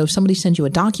forms. So if somebody sends you a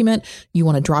document, you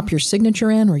want to drop your signature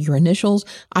in or your initials,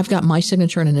 I've got my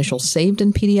signature and initials saved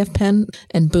in PDF Pen,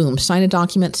 and boom, sign a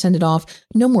document, send it off.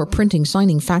 No more printing,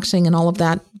 signing, faxing, and all of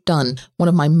that. Done. One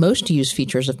of my most used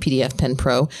features of PDF Pen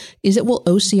Pro is it will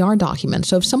OCR documents.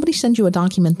 So if somebody sends you a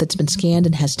document that's been scanned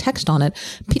and has text on it,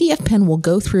 PDF Pen will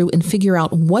go through and figure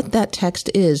out what that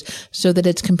text is so that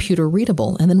it's computer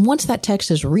readable. And then once that text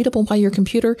is readable by your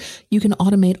computer, you can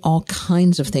automate all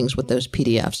kinds of things with those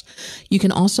PDFs. You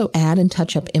can also add and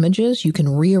touch up images. You can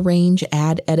rearrange,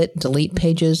 add, edit, delete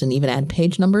pages, and even add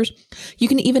page numbers. You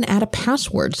can even add a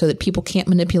password so that people can't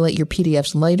manipulate your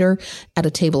PDFs later, add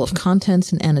a table of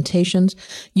contents and annotations.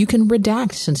 You can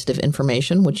redact sensitive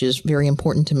information, which is very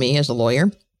important to me as a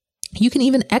lawyer. You can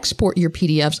even export your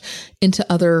PDFs into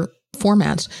other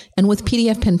formats. And with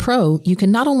PDF Pen Pro, you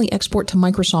can not only export to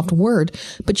Microsoft Word,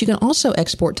 but you can also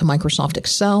export to Microsoft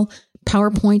Excel,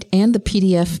 PowerPoint, and the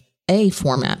PDF-A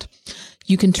format.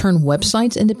 You can turn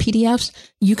websites into PDFs.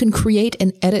 You can create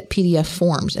and edit PDF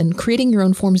forms, and creating your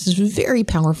own forms is very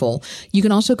powerful. You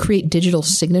can also create digital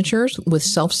signatures with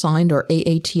self-signed or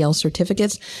AATL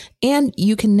certificates, and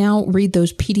you can now read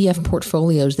those PDF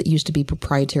portfolios that used to be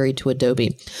proprietary to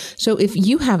Adobe. So if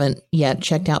you haven't yet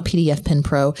checked out PDF Pen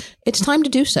Pro, it's time to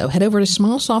do so. Head over to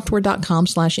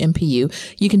smilesoftware.com/MPU.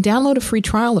 You can download a free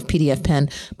trial of PDF Pen,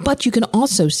 but you can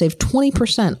also save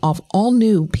 20% off all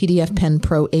new PDF Pen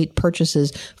Pro 8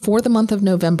 purchases for the month of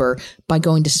November by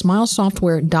going to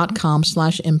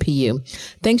smilesoftware.com/MPU.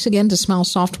 Thanks again to Smile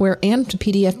Software and to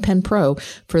PDF Pen Pro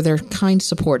for their kind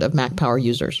support of Mac Power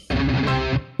users.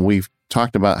 We've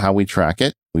talked about how we track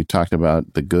it. We talked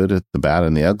about the good, the bad,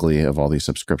 and the ugly of all these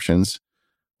subscriptions.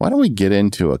 Why don't we get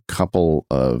into a couple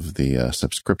of the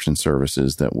subscription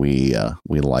services that we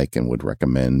like and would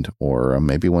recommend, or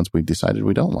maybe ones we've decided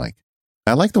we don't like?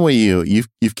 I like the way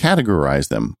you've categorized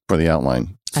them for the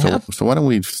outline. So why don't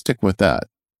we stick with that?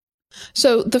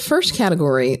 So the first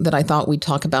category that I thought we'd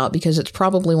talk about, because it's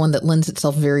probably one that lends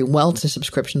itself very well to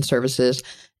subscription services,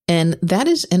 and that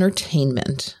is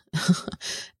entertainment.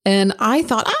 And I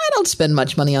thought, I don't spend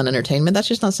much money on entertainment. That's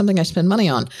just not something I spend money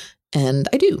on. And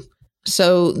I do.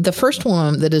 So the first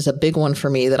one that is a big one for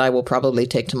me that I will probably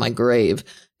take to my grave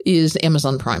is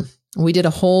Amazon Prime. We did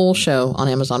a whole show on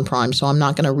Amazon Prime, so I'm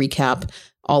not going to recap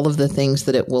all of the things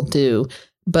that it will do.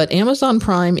 But Amazon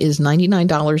Prime is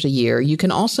 $99 a year. You can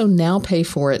also now pay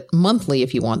for it monthly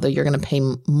if you want, though you're going to pay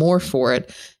more for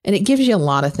it. And it gives you a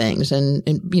lot of things. And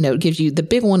it gives you, the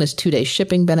big one is 2-day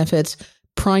shipping benefits.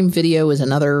 Prime Video is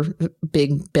another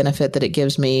big benefit that it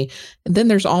gives me. And then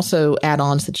there's also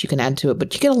add-ons that you can add to it,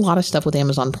 but you get a lot of stuff with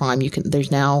Amazon Prime.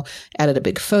 There's now added a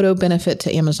big photo benefit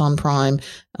to Amazon Prime.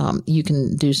 You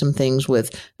can do some things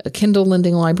with a Kindle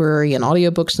lending library and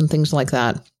audiobooks and things like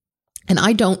that. And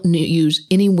I don't use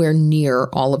anywhere near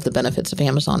all of the benefits of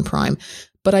Amazon Prime,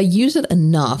 but I use it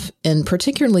enough, and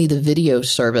particularly the video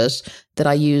service that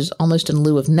I use almost in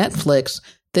lieu of Netflix,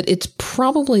 that it's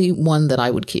probably one that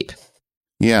I would keep.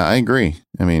 Yeah, I agree.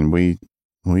 I mean, we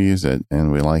We use it,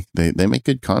 and we like they make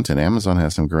good content. Amazon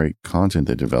has some great content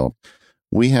they develop.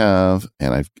 We have,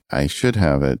 and I should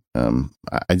have it.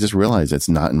 I just realized it's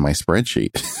not in my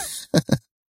spreadsheet.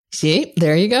 See,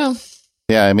 there you go.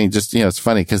 Yeah, I mean, just, it's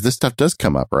funny because this stuff does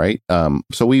come up, right?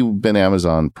 So we've been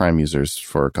Amazon Prime users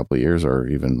for a couple of years or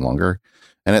even longer.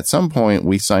 And at some point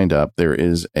we signed up. There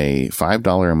is a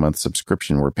 $5 a month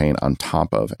subscription we're paying on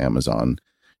top of Amazon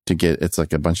to get, it's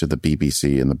like a bunch of the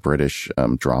BBC and the British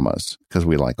dramas because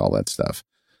we like all that stuff.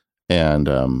 And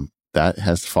that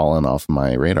has fallen off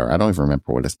my radar. I don't even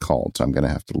remember what it's called, so I'm going to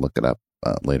have to look it up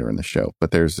later in the show.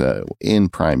 But there's in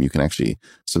Prime, you can actually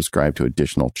subscribe to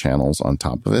additional channels on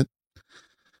top of it.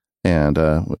 And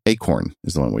Acorn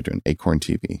is the one we're doing, Acorn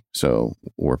TV. So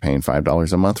we're paying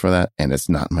 $5 a month for that, and it's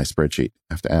not in my spreadsheet.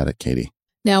 I have to add it, Katie.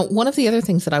 Now, one of the other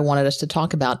things that I wanted us to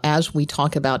talk about as we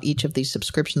talk about each of these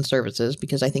subscription services,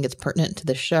 because I think it's pertinent to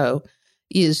this show,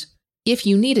 is if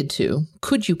you needed to,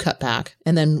 could you cut back?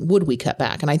 And then would we cut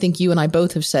back? And I think you and I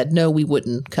both have said, no, we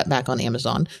wouldn't cut back on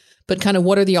Amazon. But kind of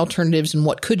what are the alternatives and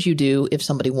what could you do if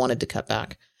somebody wanted to cut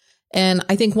back? And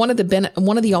I think one of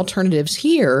the alternatives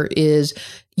here is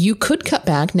you could cut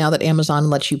back now that Amazon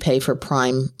lets you pay for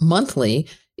Prime monthly.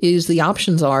 Is the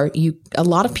options are a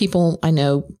lot of people I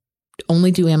know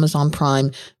only do Amazon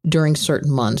Prime during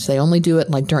certain months. They only do it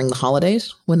like during the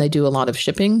holidays when they do a lot of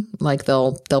shipping. Like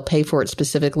they'll pay for it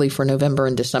specifically for November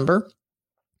and December.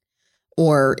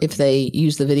 Or if they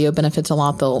use the video benefits a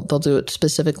lot, they'll do it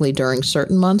specifically during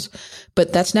certain months.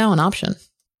 But that's now an option.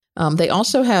 They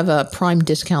also have Prime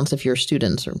discounts if you're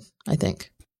students, I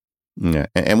think. Yeah,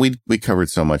 and we covered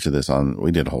so much of this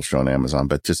we did a whole show on Amazon,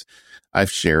 but just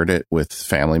I've shared it with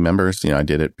family members. I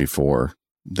did it before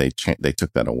they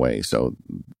took that away, so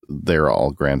they're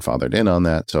all grandfathered in on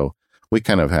that. So we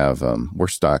kind of have we're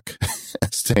stuck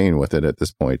staying with it at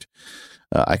this point.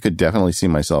 I could definitely see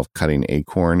myself cutting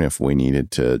Acorn if we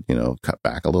needed to, cut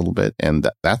back a little bit, and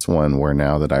that's one where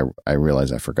now that I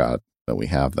realize I forgot that we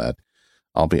have that.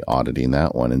 I'll be auditing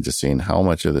that one and just seeing how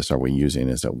much of this are we using.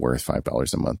 Is it worth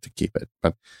 $5 a month to keep it?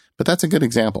 But that's a good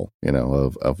example,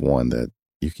 of one that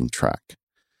you can track.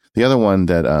 The other one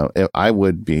that I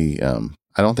would be,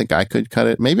 I don't think I could cut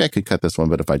it. Maybe I could cut this one,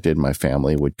 but if I did, my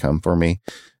family would come for me.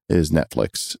 Is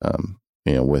Netflix.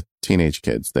 With teenage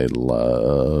kids, they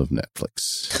love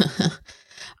Netflix.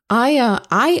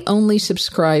 I only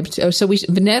subscribe to,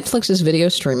 Netflix is video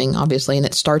streaming, obviously, and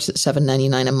it starts at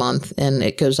 $7.99 a month, and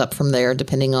it goes up from there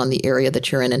depending on the area that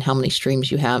you're in and how many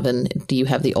streams you have, and do you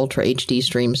have the Ultra HD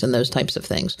streams and those types of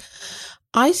things.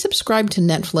 I subscribe to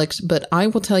Netflix, but I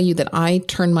will tell you that I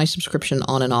turn my subscription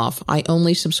on and off. I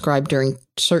only subscribe during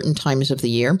certain times of the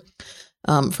year.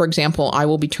 For example, I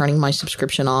will be turning my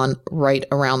subscription on right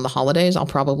around the holidays. I'll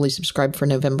probably subscribe for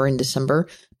November and December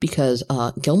because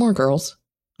Gilmore Girls.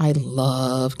 I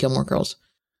love Gilmore Girls.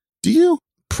 Do you?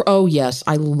 Oh, yes.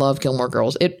 I love Gilmore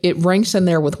Girls. It ranks in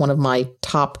there with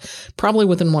probably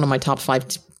within one of my top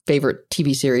 5 favorite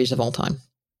TV series of all time.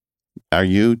 Are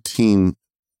you Team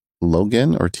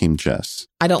Logan or Team Jess?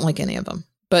 I don't like any of them,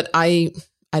 but I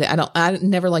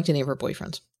never liked any of her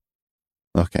boyfriends.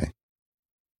 Okay.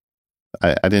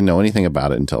 I didn't know anything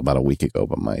about it until about a week ago,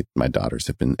 but my daughters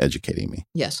have been educating me.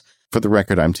 Yes. For the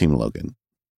record, I'm Team Logan.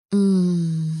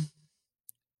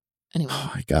 Anyway,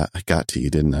 I got to you,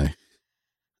 didn't I?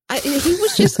 He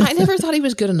was just. I never thought he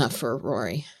was good enough for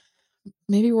Rory.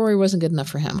 Maybe Rory wasn't good enough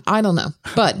for him. I don't know.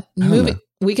 But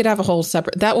we could have a whole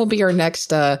separate. That will be our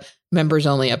next members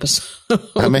only episode.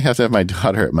 I may have to have my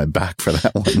daughter at my back for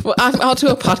that one. Well, I'll do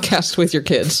a podcast with your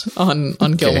kids on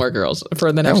Gilmore Girls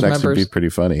for the next members. That would be pretty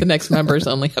funny. The next members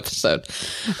only episode.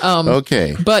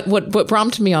 Okay. But what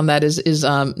prompted me on that is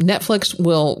Netflix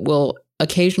will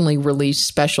occasionally release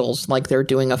specials, like they're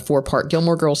doing a 4-part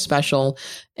Gilmore Girls special,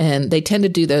 and they tend to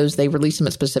do those. They release them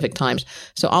at specific times.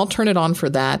 So I'll turn it on for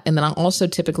that. And then I'll also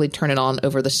typically turn it on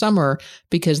over the summer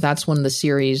because that's when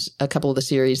a couple of the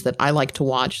series that I like to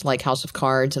watch, like House of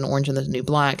Cards and Orange and the New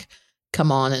Black,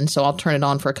 come on. And so I'll turn it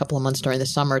on for a couple of months during the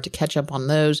summer to catch up on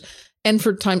those. And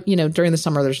for time, during the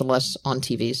summer, there's less on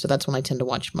TV. So that's when I tend to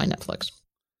watch my Netflix.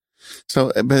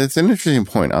 So, but it's an interesting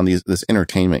point on this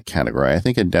entertainment category. I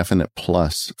think a definite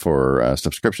plus for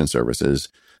subscription services,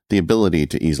 the ability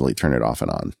to easily turn it off and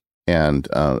on. And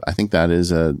I think that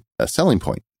is a selling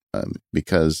point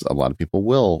because a lot of people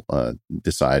will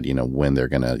decide, when they're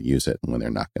going to use it and when they're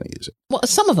not going to use it. Well,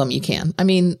 some of them you can. I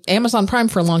mean, Amazon Prime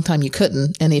for a long time you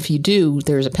couldn't. And if you do,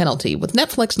 there's a penalty. With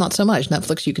Netflix, not so much.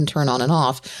 Netflix you can turn on and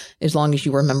off as long as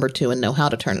you remember to and know how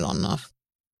to turn it on and off.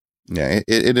 Yeah,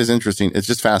 it is interesting. It's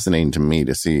just fascinating to me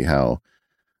to see how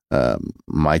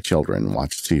my children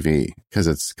watch TV because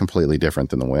it's completely different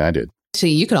than the way I did. See,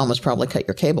 you could almost probably cut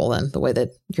your cable then, the way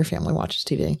that your family watches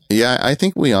TV. Yeah, I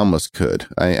think we almost could.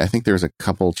 I think there's a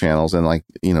couple channels and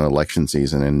election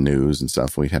season and news and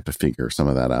stuff. We'd have to figure some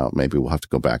of that out. Maybe we'll have to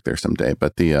go back there someday.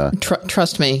 But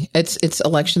trust me, it's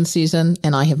election season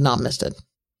and I have not missed it.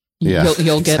 Yeah,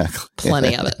 you'll get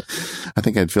plenty of it. I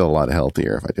think I'd feel a lot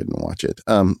healthier if I didn't watch it.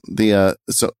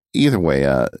 So either way,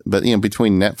 but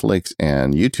between Netflix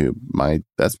and YouTube,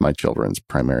 that's my children's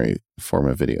primary form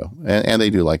of video, and they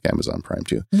do like Amazon Prime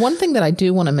too. One thing that I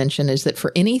do want to mention is that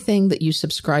for anything that you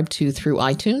subscribe to through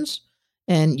iTunes,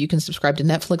 and you can subscribe to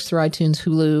Netflix through iTunes,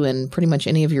 Hulu, and pretty much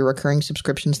any of your recurring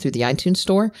subscriptions through the iTunes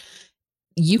store,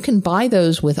 you can buy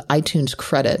those with iTunes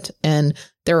credit. And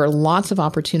there are lots of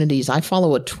opportunities. I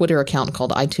follow a Twitter account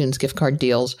called iTunes Gift Card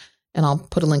Deals, and I'll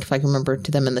put a link if I can remember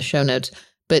to them in the show notes.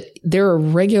 But there are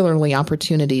regularly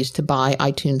opportunities to buy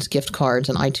iTunes gift cards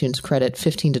and iTunes credit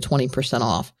 15 to 20%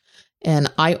 off.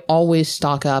 And I always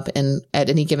stock up and at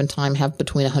any given time have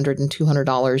between $100 and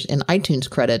 $200 in iTunes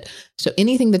credit. So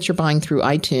anything that you're buying through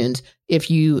iTunes,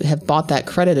 if you have bought that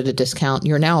credit at a discount,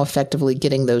 you're now effectively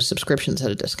getting those subscriptions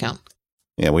at a discount.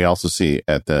 Yeah, we also see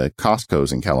at the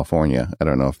Costco's in California, I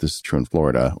don't know if this is true in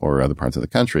Florida or other parts of the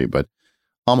country, but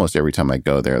almost every time I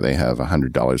go there, they have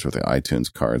 $100 worth of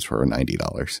iTunes cards for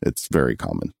 $90. It's very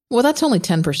common. Well, that's only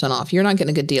 10% off. You're not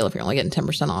getting a good deal if you're only getting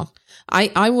 10% off.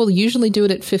 I will usually do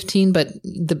it at 15, but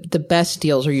the best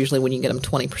deals are usually when you get them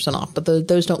 20% off, but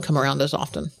those don't come around as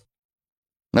often.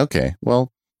 Okay,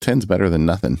 well, 10's better than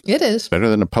nothing. It is. Better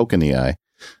than a poke in the eye.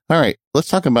 All right, let's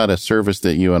talk about a service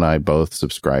that you and I both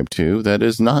subscribe to that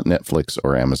is not Netflix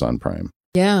or Amazon Prime.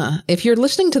 Yeah. If you're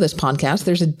listening to this podcast,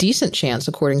 there's a decent chance,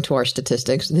 according to our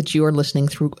statistics, that you are listening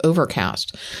through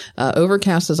Overcast.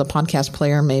 Overcast is a podcast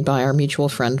player made by our mutual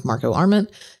friend, Marco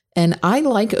Arment. And I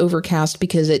like Overcast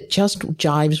because it just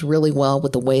jives really well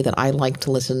with the way that I like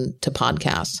to listen to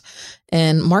podcasts.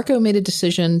 And Marco made a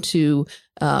decision to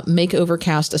make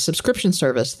Overcast a subscription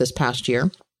service this past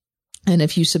year. And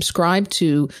if you subscribe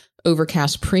to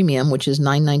Overcast Premium, which is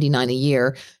 $9.99 a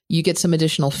year, you get some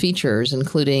additional features,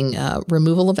 including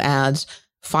removal of ads,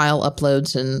 file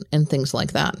uploads, and things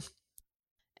like that.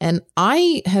 And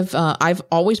I've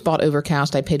always bought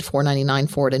Overcast. I paid $4.99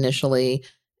 for it initially,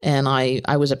 and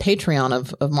I was a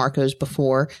Patreon of Marco's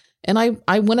before, and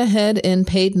I went ahead and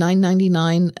paid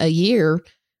 $9.99 a year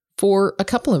for a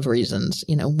couple of reasons.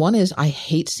 One is I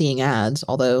hate seeing ads,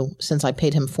 although since I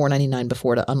paid him $4.99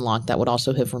 before to unlock, that would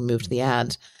also have removed the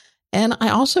ads. And I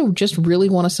also just really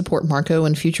want to support Marco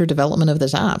and future development of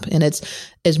this app. And it's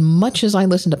as much as I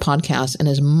listen to podcasts and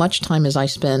as much time as I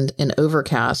spend in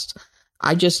Overcast,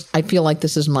 I feel like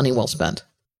this is money well spent.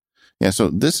 Yeah, so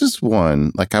this is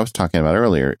one, like I was talking about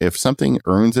earlier, if something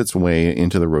earns its way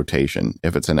into the rotation,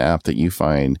 if it's an app that you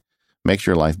find makes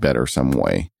your life better some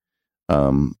way,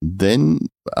 then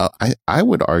I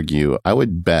would argue, I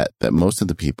would bet that most of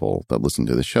the people that listen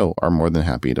to the show are more than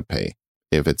happy to pay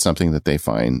if it's something that they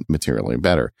find materially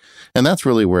better. And that's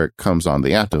really where it comes on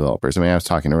the app developers. I mean, I was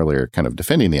talking earlier, kind of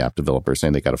defending the app developers,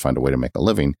 saying they got to find a way to make a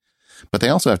living, but they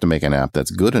also have to make an app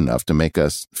that's good enough to make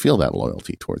us feel that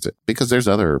loyalty towards it, because there's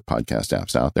other podcast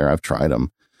apps out there. I've tried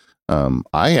them.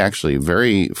 I actually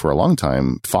for a long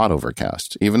time fought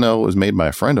Overcast, even though it was made by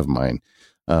a friend of mine.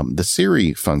 The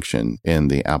Siri function in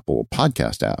the Apple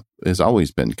podcast app has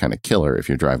always been kind of killer if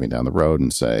you're driving down the road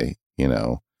and say,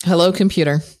 hello,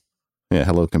 computer. Yeah,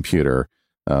 hello, computer,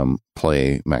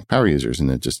 play Mac Power Users,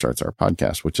 and it just starts our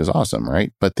podcast, which is awesome,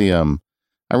 right? But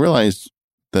I realized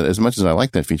that as much as I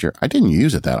like that feature, I didn't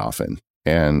use it that often.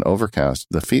 And Overcast,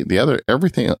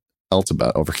 everything else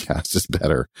about Overcast is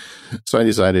better. So I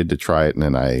decided to try it, and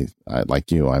then I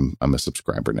like you, I'm a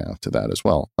subscriber now to that as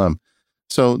well.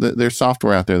 So there's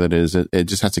software out there that it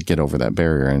just has to get over that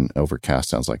barrier, and Overcast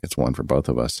sounds like it's one for both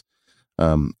of us.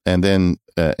 And then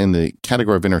in the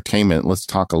category of entertainment, let's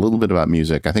talk a little bit about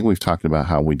music. I think we've talked about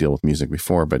how we deal with music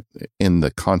before, but in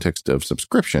the context of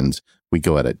subscriptions, we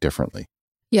go at it differently.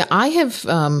 Yeah, I have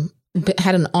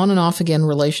had an on and off again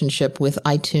relationship with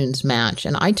iTunes Match,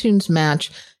 and iTunes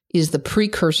Match is the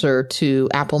precursor to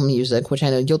Apple Music, which I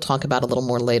know you'll talk about a little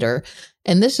more later.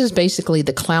 And this is basically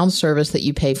the cloud service that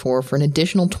you pay for an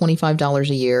additional $25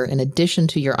 a year in addition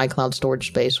to your iCloud storage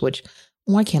space, which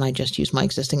why can't I just use my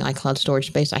existing iCloud storage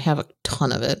space? I have a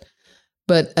ton of it.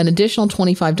 But an additional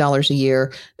 $25 a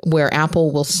year where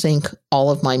Apple will sync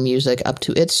all of my music up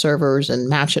to its servers and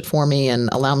match it for me and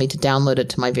allow me to download it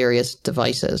to my various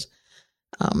devices.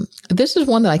 This is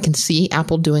one that I can see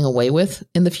Apple doing away with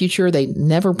in the future. They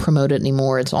never promote it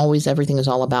anymore. It's always, everything is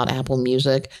all about Apple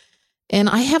Music. And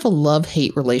I have a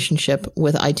love-hate relationship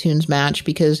with iTunes Match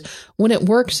because when it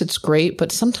works, it's great,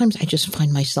 but sometimes I just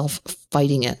find myself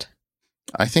fighting it.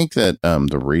 I think that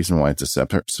the reason why it's a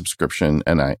separate subscription,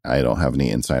 and I don't have any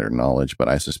insider knowledge, but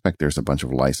I suspect there's a bunch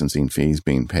of licensing fees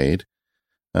being paid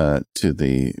to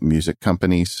the music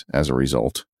companies as a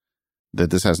result, that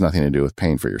this has nothing to do with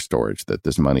paying for your storage, that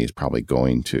this money is probably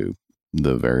going to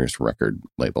the various record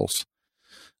labels.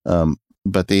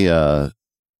 But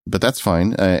that's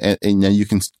fine. And you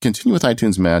can continue with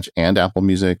iTunes Match and Apple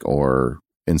Music, or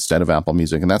instead of Apple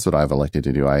Music. And that's what I've elected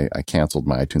to do. I canceled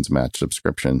my iTunes Match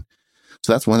subscription.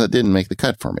 So that's one that didn't make the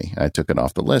cut for me. I took it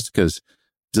off the list because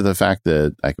to the fact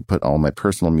that I could put all my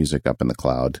personal music up in the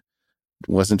cloud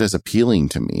wasn't as appealing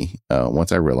to me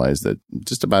once I realized that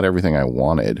just about everything I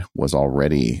wanted was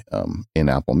already in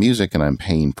Apple Music, and I'm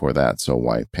paying for that. So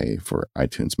why pay for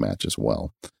iTunes Match as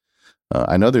well?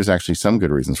 I know there's actually some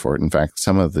good reasons for it. In fact,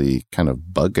 some of the kind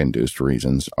of bug-induced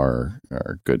reasons are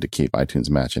good to keep iTunes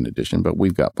Match in addition, but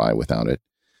we've got by without it.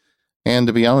 And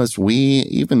to be honest,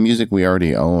 even music we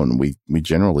already own, we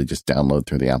generally just download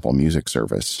through the Apple Music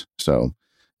service. So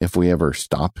if we ever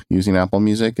stop using Apple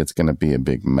Music, it's going to be a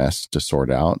big mess to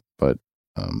sort out. But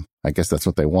I guess that's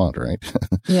what they want, right?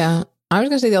 Yeah. I was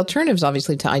going to say the alternatives,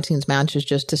 obviously, to iTunes Match is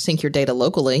just to sync your data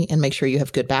locally and make sure you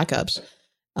have good backups.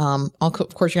 Of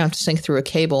course, you're going to have to sync through a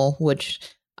cable, which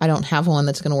I don't have one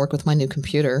that's going to work with my new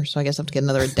computer. So I guess I have to get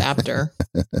another adapter.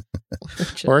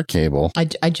 Or a cable.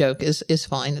 I joke is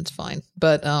fine. It's fine.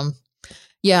 But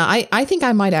yeah, I think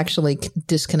I might actually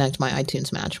disconnect my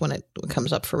iTunes Match when it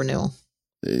comes up for renewal.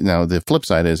 Now, the flip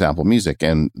side is Apple Music,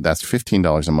 and that's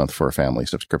 $15 a month for a family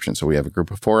subscription. So we have a group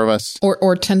of 4 of us. Or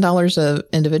 $10 an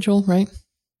individual, right?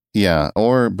 Yeah,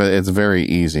 but it's very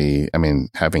easy. I mean,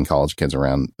 having college kids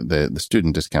around, the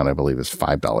student discount, I believe, is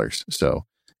 $5. So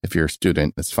if you're a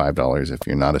student, it's $5. If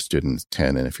you're not a student, it's $10.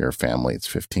 And if you're a family, it's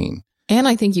 $15. And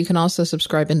I think you can also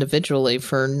subscribe individually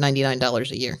for $99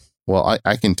 a year. Well,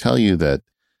 I can tell you that,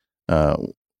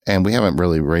 and we haven't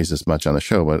really raised this much on the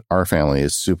show, but our family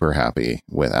is super happy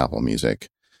with Apple Music.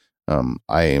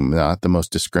 I am not the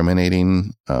most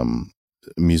discriminating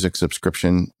music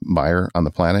subscription buyer on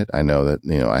the planet. I know that,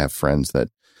 I have friends that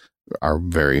are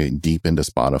very deep into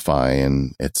Spotify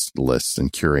and its lists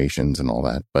and curations and all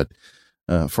that. But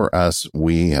for us,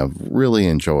 we have really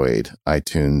enjoyed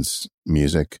iTunes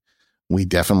Music. We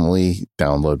definitely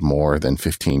download more than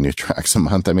 15 new tracks a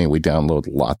month. I mean, we download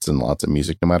lots and lots of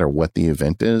music, no matter what the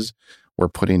event is. We're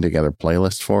putting together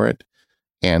playlists for it,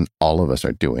 and all of us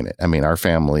are doing it. I mean, our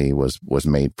family was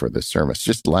made for this service.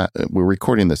 We're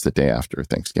recording this the day after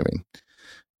Thanksgiving,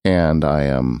 and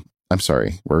I'm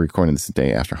sorry, we're recording this the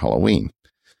day after Halloween.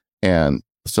 And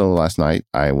so last night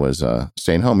I was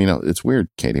staying home. It's weird,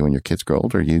 Katie, when your kids grow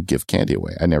older, you give candy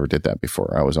away. I never did that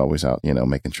before. I was always out,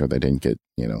 making sure they didn't get,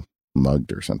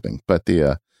 mugged or something. But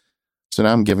so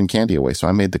now I'm giving candy away. So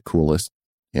I made the coolest,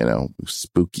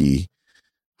 spooky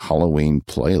Halloween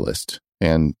playlist,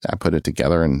 and I put it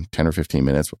together in 10 or 15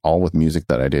 minutes, all with music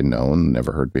that I didn't own,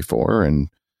 never heard before. And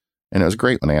it was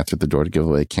great. When I answered the door to give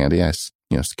away candy, I,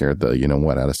 scared the,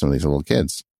 out of some of these little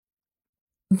kids.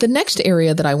 The next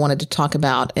area that I wanted to talk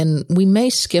about, and we may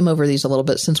skim over these a little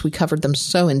bit since we covered them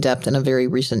so in depth in a very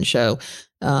recent show,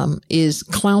 is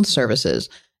cloud services.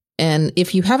 And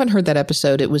if you haven't heard that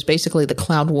episode, it was basically the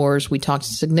cloud wars. We talked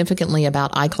significantly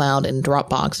about iCloud and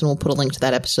Dropbox, and we'll put a link to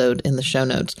that episode in the show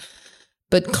notes.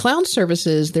 But cloud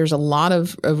services, there's a lot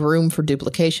of room for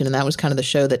duplication, and that was kind of the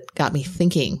show that got me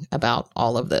thinking about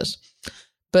all of this.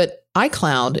 But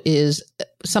iCloud is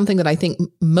something that I think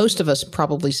most of us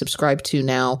probably subscribe to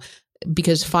now,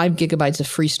 because 5 gigabytes of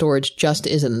free storage just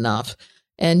isn't enough.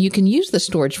 And you can use the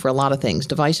storage for a lot of things: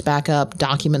 device backup,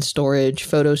 document storage,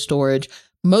 photo storage.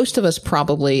 Most of us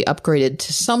probably upgraded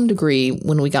to some degree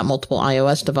when we got multiple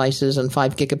iOS devices and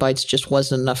 5 gigabytes just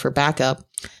wasn't enough for backup.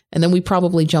 And then we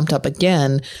probably jumped up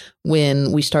again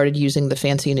when we started using the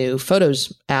fancy new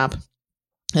Photos app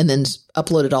and then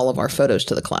uploaded all of our photos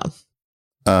to the cloud.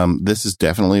 This is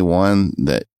definitely one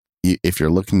that if you're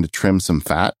looking to trim some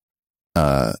fat,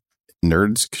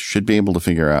 nerds should be able to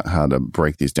figure out how to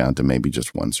break these down to maybe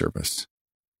just one service.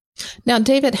 Now,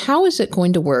 David, how is it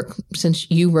going to work since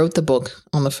you wrote the book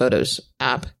on the Photos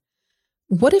app?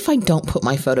 What if I don't put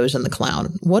my photos in the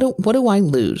cloud? What do I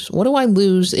lose? What do I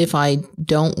lose if I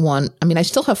don't want? I mean, I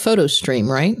still have PhotoStream,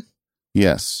 right?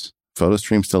 Yes,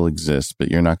 PhotoStream still exists,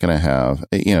 but you're not going to have,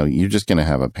 you're just going to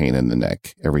have a pain in the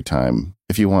neck every time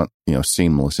if you want,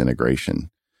 seamless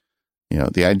integration.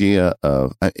 The idea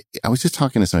of, I was just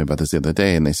talking to somebody about this the other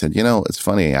day, and they said, it's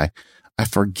funny. I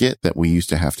forget that we used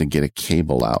to have to get a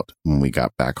cable out when we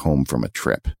got back home from a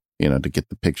trip, to get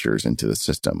the pictures into the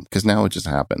system, because now it just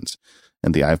happens.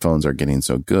 And the iPhones are getting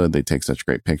so good. They take such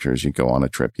great pictures. You go on a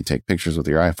trip, you take pictures with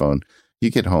your iPhone, You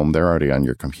get home, they're already on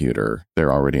your computer.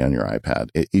 They're already on your iPad.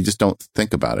 You just don't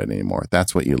think about it anymore.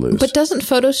 That's what you lose. But doesn't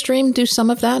PhotoStream do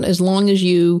some of that as long as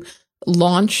you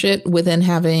launch it within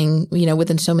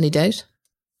within so many days?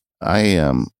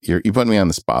 You put me on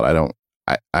the spot.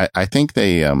 I think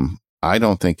I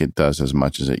don't think it does as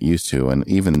much as it used to. And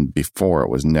even before, it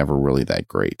was never really that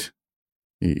great.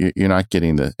 You're not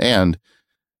getting and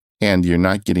you're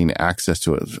not getting access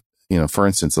to it. For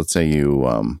instance, let's say you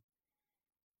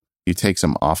take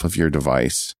some off of your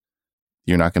device.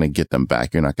 You're not going to get them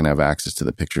back. You're not going to have access to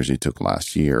the pictures you took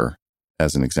last year,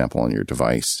 as an example, on your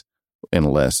device,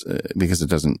 unless because it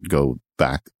doesn't go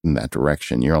back in that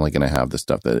direction. You're only going to have the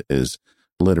stuff that is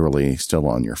literally still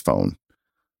on your phone.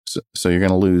 So you're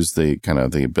going to lose the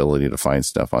ability to find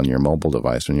stuff on your mobile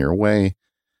device when you're away.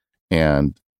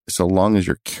 And so long as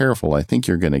you're careful, I think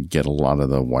you're going to get a lot of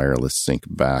the wireless sync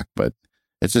back, but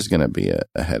it's just going to be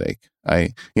a headache.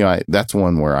 That's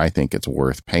one where I think it's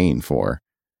worth paying for.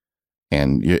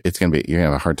 And you're going to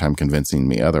have a hard time convincing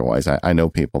me otherwise. I know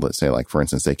people that say, like, for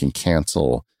instance, they can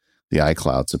cancel the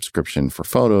iCloud subscription for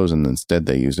photos, and instead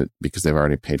they use it because they've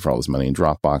already paid for all this money in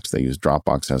Dropbox. They use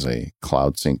Dropbox as a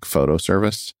cloud sync photo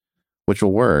service, which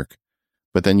will work,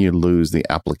 but then you lose the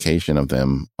application of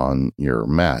them on your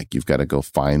Mac. You've got to go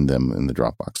find them in the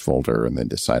Dropbox folder and then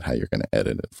decide how you're going to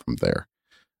edit it from there.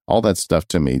 All that stuff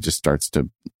to me just starts to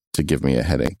give me a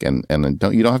headache. And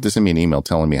you don't have to send me an email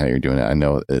telling me how you're doing it. I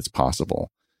know it's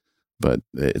possible, but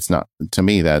it's not, to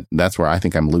me, that's where I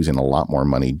think I'm losing a lot more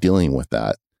money dealing with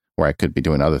that, where I could be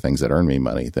doing other things that earn me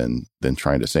money than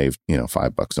trying to save,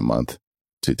 $5 a month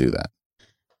to do that.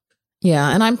 Yeah.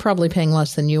 And I'm probably paying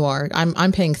less than you are.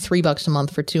 I'm paying $3 a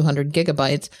month for 200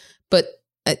 gigabytes,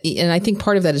 and I think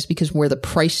part of that is because where the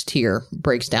price tier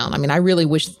breaks down. I mean, I really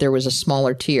wish there was a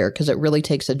smaller tier because it really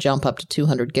takes a jump up to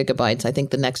 200 gigabytes. I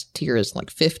think the next tier is like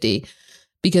 50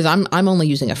 because I'm only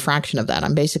using a fraction of that.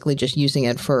 I'm basically just using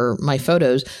it for my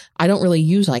photos. I don't really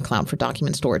use iCloud for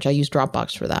document storage. I use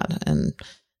Dropbox for that. And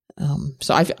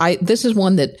so this is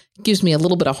one that gives me a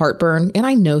little bit of heartburn, and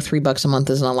I know $3 a month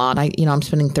isn't a lot. I'm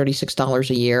spending $36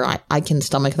 a year. I can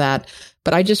stomach that,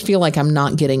 but I just feel like I'm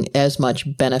not getting as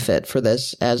much benefit for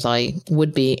this as I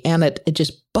would be. And it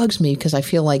just bugs me because I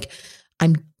feel like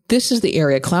this is the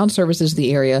area, cloud service is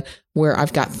the area where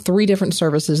I've got 3 different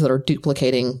services that are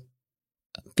duplicating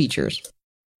features.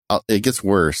 It gets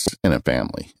worse in a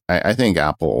family. I think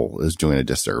Apple is doing a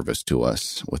disservice to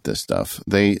us with this stuff.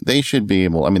 They should be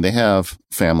able, they have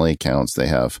family accounts. They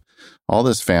have all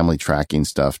this family tracking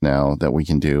stuff now that we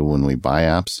can do when we buy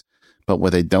apps. But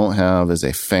what they don't have is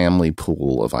a family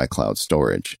pool of iCloud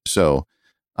storage. So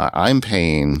I'm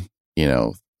paying,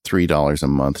 $3 a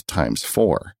month times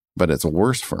 4, but it's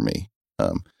worse for me.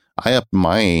 I upped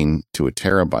mine to 1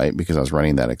 terabyte because I was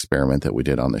running that experiment that we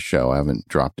did on the show. I haven't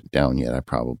dropped it down yet. I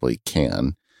probably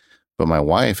can. But my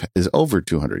wife is over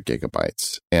 200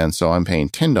 gigabytes. And so I'm paying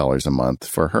 $10 a month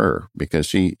for her because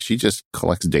she just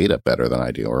collects data better than I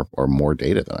do or more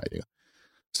data than I do.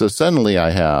 So suddenly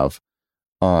I have,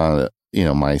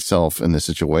 myself in the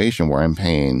situation where I'm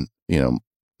paying,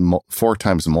 4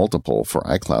 times multiple for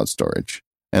iCloud storage.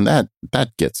 And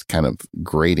that gets kind of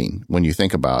grating when you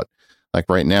think about, like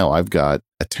right now, I've got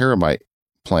a 1 terabyte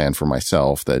plan for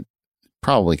myself that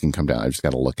probably can come down. I just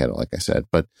got to look at it, like I said.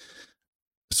 But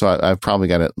so I've probably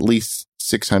got at least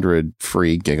 600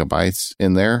 free gigabytes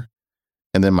in there.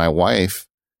 And then my wife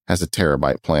has a 1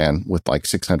 terabyte plan with like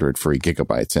 600 free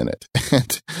gigabytes in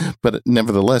it. But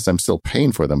nevertheless, I'm still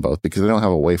paying for them both because I don't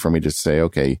have a way for me to say,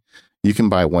 okay, you can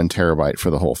buy 1 terabyte for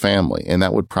the whole family. And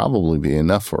that would probably be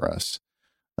enough for us.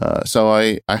 So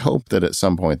I hope that at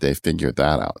some point they figure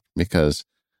that out because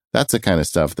that's the kind of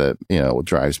stuff that,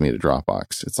 drives me to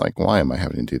Dropbox. It's like, why am I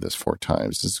having to do this 4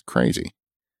 times? This is crazy.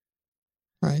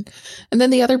 Right. And then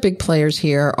the other big players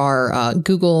here are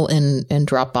Google and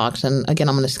Dropbox. And again,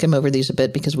 I'm going to skim over these a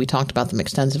bit because we talked about them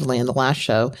extensively in the last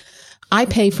show. I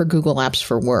pay for Google Apps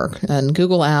for work, and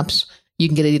Google Apps, you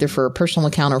can get it either for a personal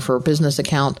account or for a business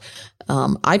account.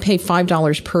 I pay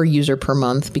 $5 per user per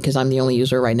month because I'm the only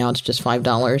user right now. It's just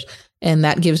 $5. And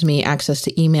that gives me access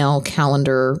to email,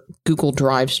 calendar, Google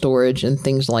Drive storage, and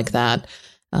things like that.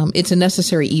 It's a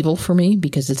necessary evil for me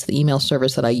because it's the email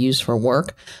service that I use for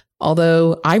work.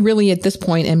 Although I really, at this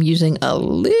point, am using a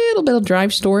little bit of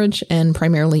drive storage and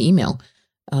primarily email.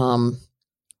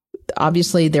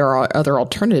 Obviously, there are other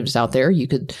alternatives out there. You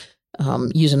could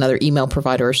use another email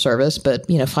provider or service, but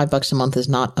 $5 a month is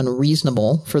not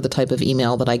unreasonable for the type of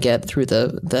email that I get through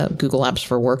the Google Apps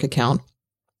for Work account,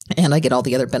 and I get all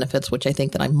the other benefits, which I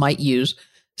think that I might use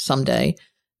someday.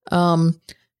 And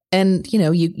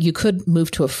you could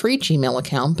move to a free Gmail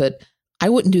account, but I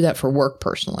wouldn't do that for work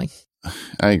personally.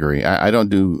 I agree.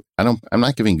 I'm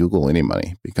not giving Google any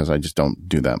money because I just don't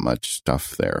do that much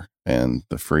stuff there. And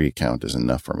the free account is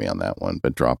enough for me on that one.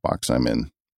 But Dropbox, I'm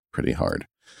in pretty hard.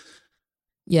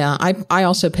 Yeah, I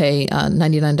also pay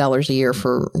 $99 a year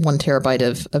for 1 terabyte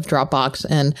of Dropbox.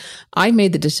 And I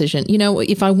made the decision,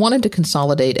 if I wanted to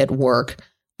consolidate at work,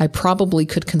 I probably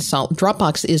could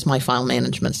Dropbox is my file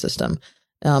management system.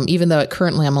 Even though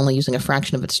currently I'm only using a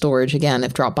fraction of its storage. Again,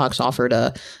 if Dropbox offered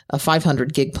a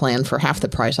 500 gig plan for half the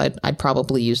price, I'd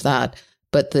probably use that.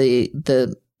 But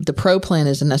the Pro plan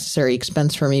is a necessary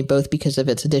expense for me, both because of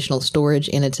its additional storage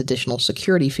and its additional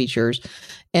security features.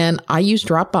 And I use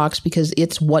Dropbox because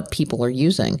it's what people are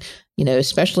using,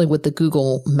 especially with the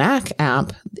Google Mac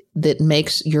app that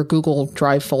makes your Google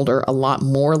Drive folder a lot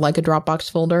more like a Dropbox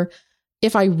folder.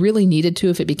 If I really needed to,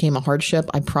 if it became a hardship,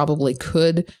 I probably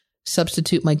could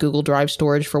substitute my Google Drive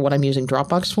storage for what I'm using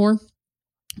Dropbox for.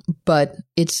 But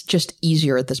it's just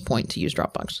easier at this point to use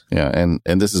Dropbox. Yeah,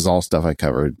 and this is all stuff I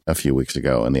covered a few weeks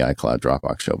ago in the iCloud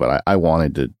Dropbox show. But I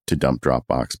wanted to dump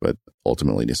Dropbox, but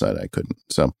ultimately decided I couldn't.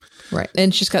 So right, and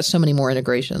it's just got so many more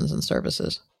integrations and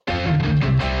services.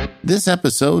 This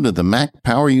episode of the Mac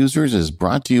Power Users is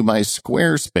brought to you by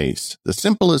Squarespace, the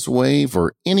simplest way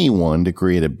for anyone to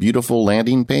create a beautiful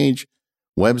landing page,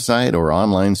 website, or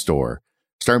online store.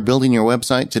 Start building your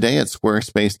website today at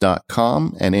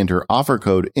squarespace.com and enter offer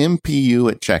code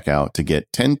MPU at checkout to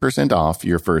get 10% off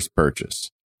your first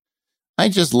purchase. I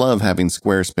just love having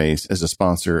Squarespace as a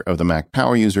sponsor of the Mac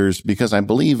Power Users because I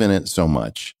believe in it so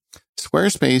much.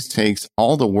 Squarespace takes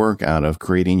all the work out of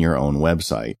creating your own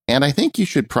website, and I think you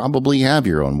should probably have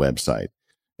your own website.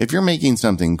 If you're making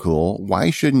something cool, why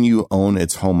shouldn't you own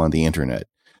its home on the internet?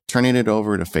 Turning it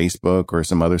over to Facebook or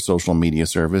some other social media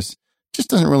service just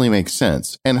doesn't really make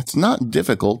sense, and it's not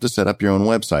difficult to set up your own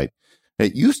website.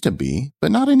 It used to be,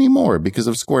 but not anymore because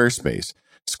of Squarespace.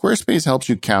 Squarespace helps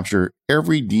you capture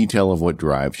every detail of what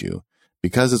drives you.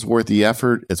 Because it's worth the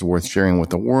effort, it's worth sharing with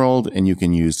the world, and you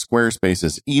can use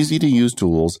Squarespace's easy-to-use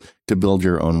tools to build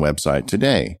your own website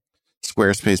today.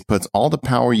 Squarespace puts all the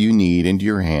power you need into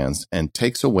your hands and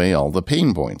takes away all the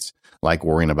pain points, like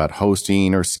worrying about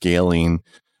hosting or scaling,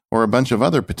 or a bunch of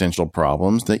other potential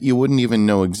problems that you wouldn't even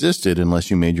know existed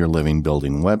unless you made your living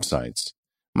building websites.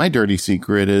 My dirty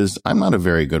secret is I'm not a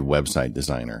very good website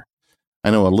designer.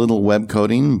 I know a little web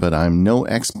coding, but I'm no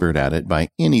expert at it by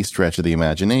any stretch of the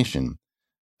imagination.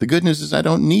 The good news is I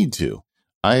don't need to.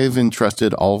 I've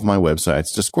entrusted all of my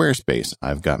websites to Squarespace.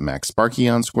 I've got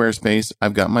MacSparky on Squarespace.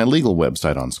 I've got my legal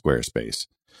website on Squarespace.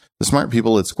 The smart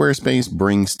people at Squarespace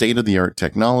bring state-of-the-art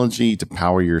technology to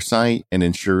power your site and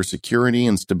ensure security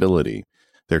and stability.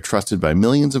 They're trusted by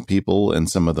millions of people and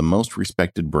some of the most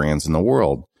respected brands in the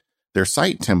world. Their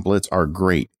site templates are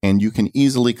great, and you can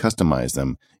easily customize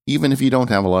them, even if you don't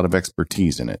have a lot of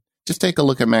expertise in it. Just take a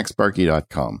look at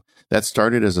MacSparky.com. That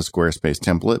started as a Squarespace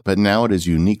template, but now it is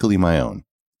uniquely my own.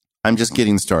 I'm just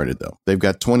getting started, though. They've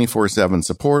got 24/7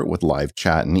 support with live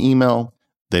chat and email.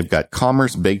 They've got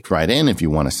commerce baked right in if you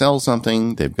want to sell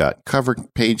something. They've got cover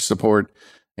page support,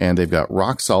 and they've got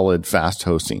rock-solid fast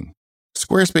hosting.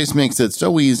 Squarespace makes it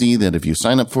so easy that if you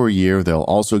sign up for a year, they'll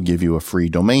also give you a free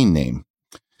domain name.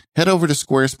 Head over to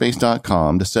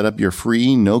squarespace.com to set up your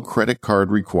free, no credit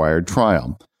card required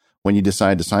trial. When you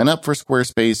decide to sign up for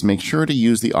Squarespace, make sure to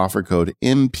use the offer code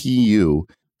MPU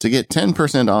to get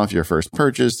 10% off your first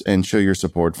purchase and show your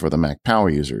support for the Mac Power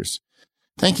Users.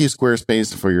 Thank you,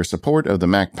 Squarespace, for your support of the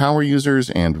Mac Power Users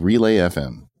and Relay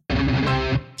FM.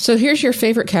 So here's your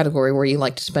favorite category where you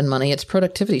like to spend money. It's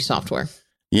productivity software.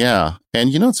 Yeah.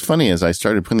 And what's funny is I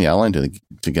started putting the outline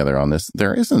together on this.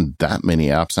 There isn't that many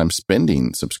apps I'm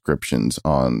spending subscriptions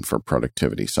on for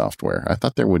productivity software. I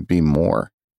thought there would be more.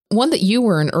 One that you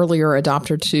were an earlier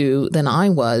adopter to than I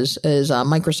was is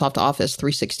Microsoft Office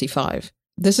 365.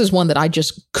 This is one that I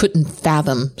just couldn't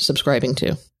fathom subscribing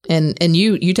to. And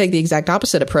you take the exact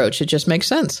opposite approach. It just makes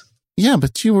sense. Yeah,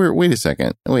 but you were, wait a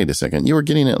second. You were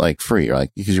getting it like free,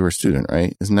 like because you were a student,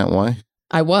 right? Isn't that why?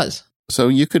 I was. So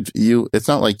it's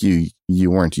not like you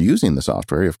weren't using the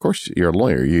software. Of course, you're a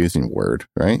lawyer. You're using Word,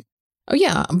 right? Oh,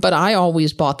 yeah. But I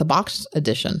always bought the box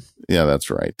edition. Yeah, that's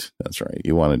right.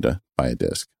 You wanted to buy a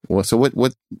disc. Well, so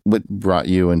what brought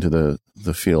you into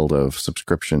the field of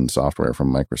subscription software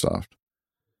from Microsoft?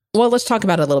 Well, let's talk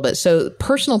about it a little bit. So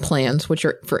personal plans, which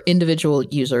are for individual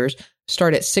users,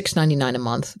 start at $6.99 a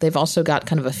month. They've also got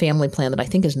kind of a family plan that I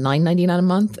think is $9.99 a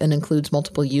month and includes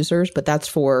multiple users, but that's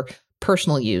for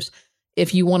personal use.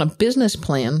 If you want a business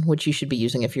plan, which you should be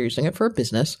using if you're using it for a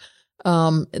business,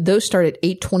 those start at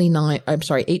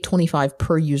 $8.25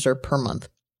 per user per month.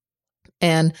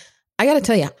 And I got to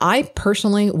tell you, I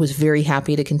personally was very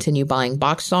happy to continue buying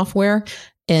Box software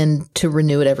and to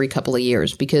renew it every couple of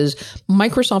years because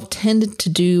Microsoft tended to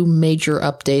do major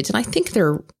updates. And I think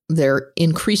they're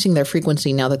increasing their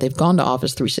frequency now that they've gone to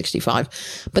Office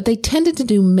 365. But they tended to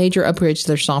do major upgrades to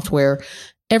their software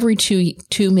every two,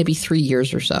 maybe 3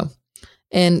 years or so.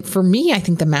 And for me, I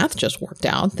think the math just worked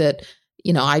out that,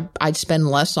 I'd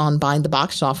spend less on buying the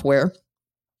Box software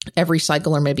every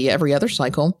cycle or maybe every other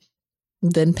cycle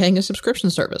than paying a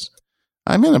subscription service.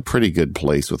 I'm in a pretty good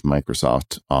place with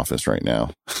Microsoft Office right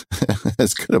now.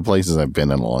 As good a place as I've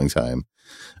been in a long time.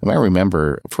 I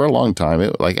remember for a long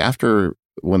time, after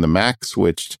when the Mac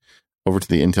switched over to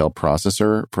the Intel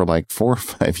processor for 4 or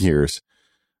 5 years,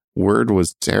 Word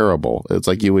was terrible. It's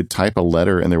like you would type a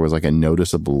letter and there was a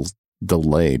noticeable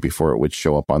delay before it would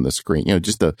show up on the screen.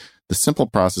 Just the simple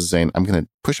process of saying, I'm going to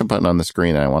push a button on the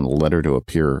screen and I want a letter to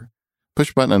appear.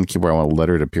 Push a button on the keyboard, I want a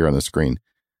letter to appear on the screen.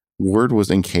 Word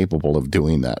was incapable of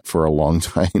doing that for a long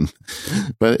time,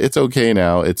 but it's okay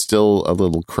now. It's still a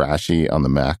little crashy on the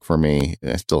Mac for me.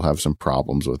 I still have some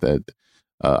problems with it.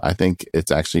 I think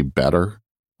it's actually better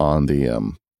on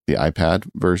the iPad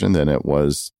version than it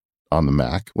was on the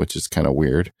Mac, which is kind of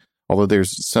weird. Although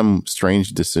there's some strange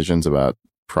decisions about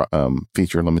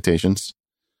feature limitations.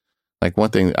 One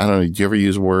thing, I don't know, do you ever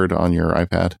use Word on your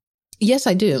iPad? Yes,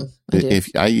 I do. If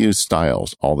I use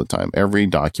styles all the time, every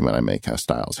document I make has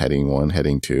styles, heading 1,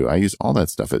 heading 2. I use all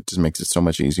that stuff. It just makes it so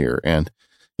much easier. And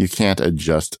you can't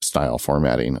adjust style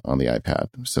formatting on the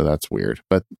iPad. So that's weird.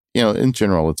 But, in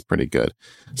general, it's pretty good.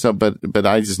 So, but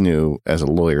I just knew as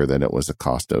a lawyer that it was the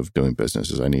cost of doing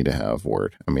business is I need to have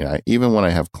Word. Even when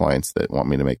I have clients that want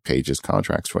me to make Pages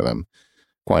contracts for them,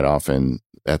 quite often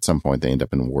at some point they end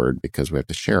up in Word because we have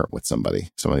to share it with somebody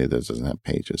that doesn't have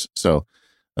Pages. So,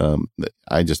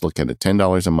 I just look at it.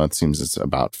 $10 a month seems it's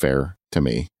about fair to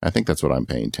me. I think that's what I'm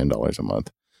paying, $10 a month.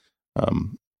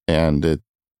 And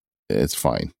it's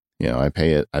fine. I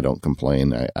pay it. I don't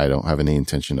complain. I don't have any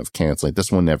intention of canceling.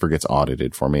 This one never gets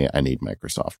audited for me. I need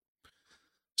Microsoft.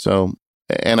 So,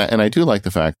 and I do like the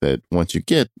fact that once you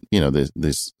get,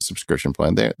 this subscription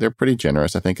plan, they're pretty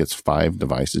generous. I think it's 5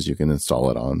 devices you can install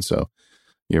it on. So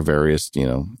your various,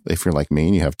 if you're like me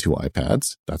and you have 2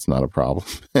 iPads, that's not a problem,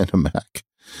 and a Mac.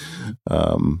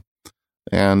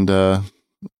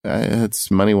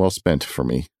 It's money well spent for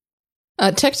me.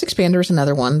 Text Expander is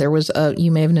another one. There was,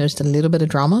 you may have noticed a little bit of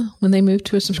drama when they moved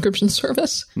to a subscription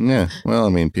service. Yeah. Well,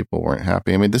 people weren't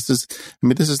happy. This is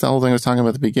the whole thing I was talking about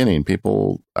at the beginning.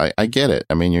 People, I get it.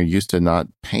 You're used to not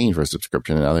paying for a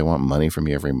subscription and now they want money from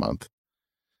you every month.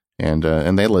 And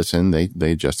they listened,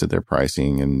 they adjusted their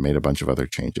pricing and made a bunch of other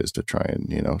changes to try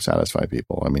and, satisfy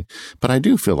people. But I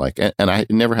do feel like, and I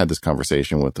never had this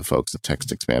conversation with the folks at Text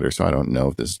Expander, so I don't know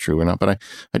if this is true or not, but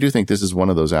I do think this is one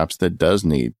of those apps that does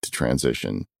need to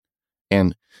transition.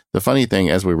 And the funny thing,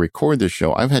 as we record this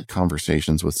show, I've had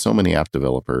conversations with so many app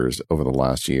developers over the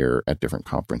last year at different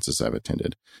conferences I've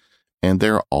attended, and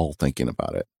they're all thinking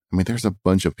about it. There's a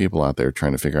bunch of people out there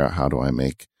trying to figure out how do I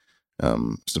make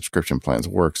subscription plans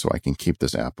work so I can keep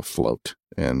this app afloat.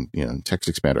 And, Text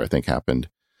Expander, I think, happened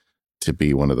to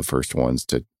be one of the first ones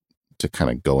to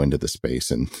kind of go into the space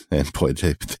and boy,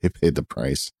 they paid the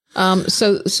price.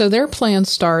 So their plans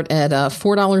start at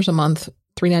 $4 a month,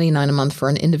 $3.99 a month for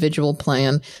an individual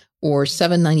plan, or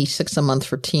 $7.96 a month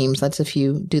for teams. That's if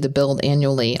you do the billed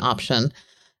annually option.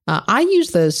 I use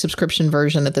the subscription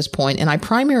version at this point, and I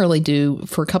primarily do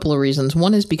for a couple of reasons.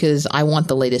 One is because I want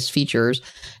the latest features.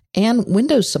 And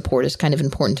Windows support is kind of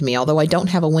important to me. Although I don't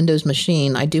have a Windows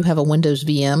machine, I do have a Windows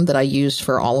VM that I use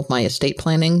for all of my estate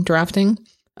planning drafting,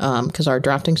 because our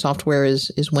drafting software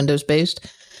is Windows based.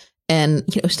 And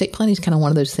estate planning is kind of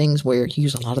one of those things where you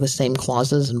use a lot of the same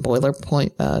clauses and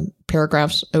boilerplate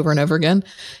paragraphs over and over again.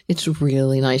 It's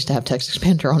really nice to have Text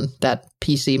Expander on that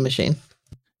PC machine.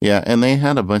 Yeah, and they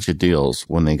had a bunch of deals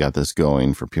when they got this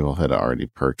going for people who had already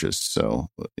purchased. So,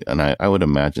 and I would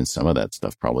imagine some of that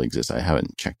stuff probably exists. I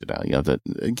haven't checked it out. You have to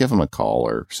give them a call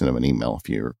or send them an email if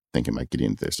you're thinking about getting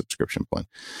into their subscription plan.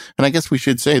 And I guess we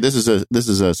should say this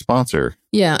is a sponsor.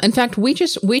 Yeah, in fact, we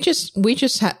just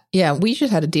had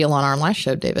a deal on our last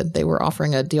show, David. They were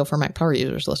offering a deal for Mac Power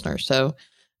Users listeners. So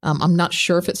I'm not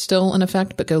sure if it's still in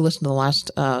effect, but go listen to the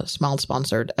last Smiled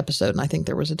sponsored episode, and I think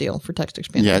there was a deal for Text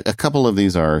Expander. Yeah, a couple of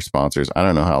these are sponsors. I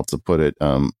don't know how else to put it.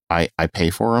 I pay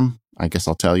for them. I guess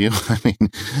I'll tell you.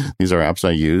 These are apps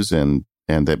I use,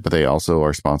 but they also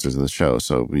are sponsors of the show,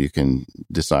 so you can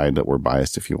decide that we're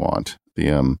biased if you want.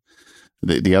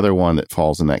 The other one that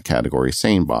falls in that category,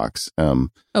 SaneBox.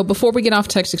 Before we get off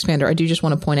Text Expander, I do just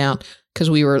want to point out, because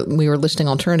we were listing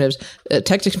alternatives.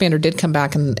 Text Expander did come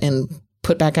back and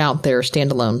put back out their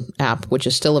standalone app, which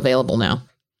is still available now.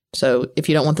 So if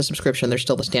you don't want the subscription, there's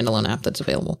still the standalone app that's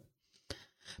available.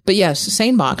 But yes,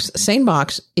 SaneBox.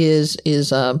 SaneBox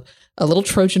is a little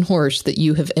Trojan horse that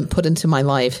you have put into my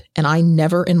life. And I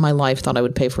never in my life thought I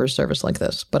would pay for a service like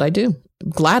this, but I do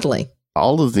gladly.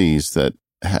 All of these that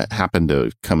happen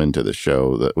to come into the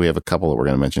show, that we have a couple that we're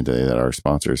going to mention today that are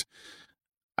sponsors.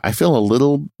 I feel a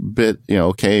little bit,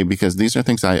 okay, because these are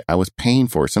things I was paying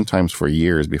for sometimes for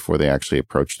years before they actually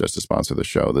approached us to sponsor the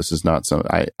show. This is not some,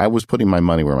 I was putting my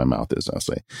money where my mouth is, I'll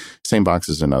say. SaneBox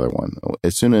is another one.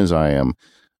 As soon as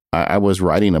I was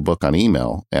writing a book on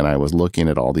email and I was looking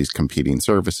at all these competing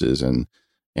services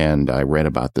and I read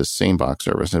about this SaneBox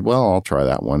service. I said, well, I'll try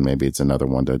that one. Maybe it's another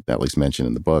one to at least mention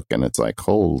in the book. And it's like,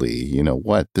 holy, you know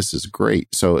what? This is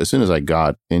great. So as soon as I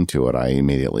got into it, I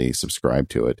immediately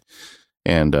subscribed to it.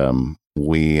 And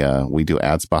we do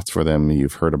ad spots for them.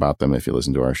 You've heard about them if you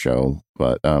listen to our show,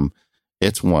 but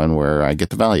it's one where I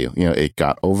get the value. It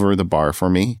got over the bar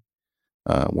for me,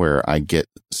 where I get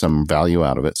some value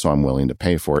out of it, so I'm willing to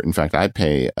pay for it. In fact, I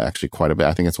pay actually quite a bit.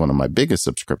 I think it's one of my biggest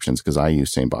subscriptions because I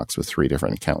use SaneBox with 3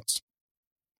 different accounts,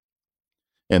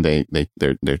 and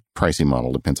their pricing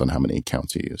model depends on how many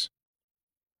accounts you use.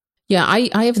 Yeah,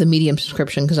 I have the medium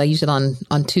subscription because I use it on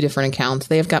 2 different accounts.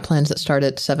 They have got plans that start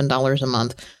at $7 a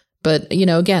month. But,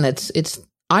 again, it's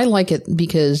I like it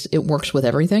because it works with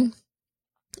everything.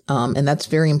 And that's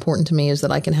very important to me, is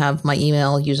that I can have my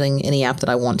email using any app that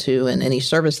I want to and any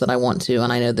service that I want to.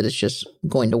 And I know that it's just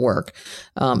going to work.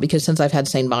 Because since I've had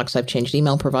SaneBox, I've changed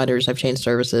email providers, I've changed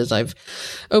services, I've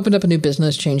opened up a new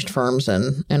business, changed firms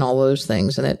and all those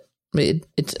things. And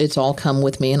it's all come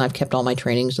with me, and I've kept all my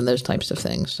trainings and those types of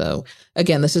things. So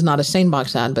again, this is not a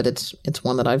SaneBox ad, but it's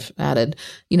one that I've added,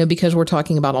 because we're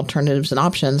talking about alternatives and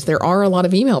options. There are a lot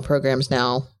of email programs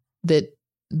now that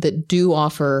do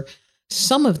offer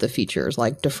some of the features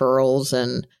like deferrals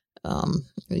and,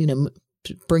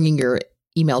 bringing your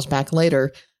emails back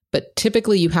later, but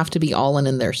typically you have to be all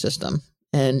in their system.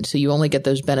 And so you only get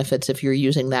those benefits if you're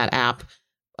using that app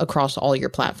across all your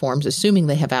platforms, assuming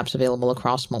they have apps available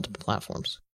across multiple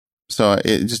platforms. So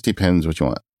it just depends what you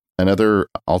want. Another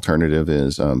alternative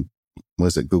is,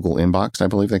 was it Google Inbox, I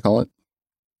believe they call it?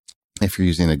 If you're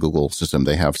using a Google system,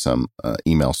 they have some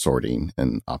email sorting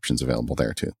and options available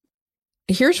there too.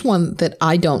 Here's one that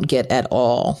I don't get at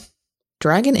all.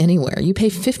 Dragon Anywhere. You pay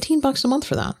 $15 a month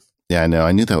for that. Yeah, I know.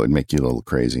 I knew that would make you a little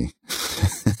crazy.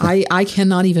 I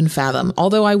cannot even fathom.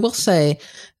 Although I will say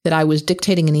that I was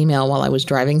dictating an email while I was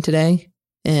driving today,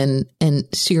 and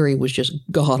Siri was just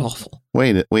god awful.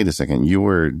 Wait a second. You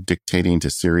were dictating to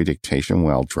Siri dictation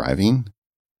while driving?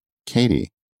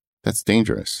 Katie, that's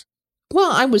dangerous.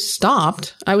 Well, I was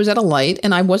stopped. I was at a light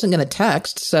and I wasn't going to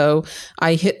text. So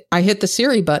I hit the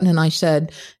Siri button and I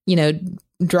said,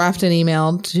 draft an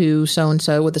email to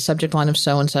so-and-so with the subject line of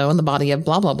so-and-so and the body of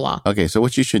blah, blah, blah. Okay. So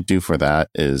what you should do for that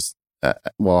is,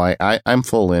 I'm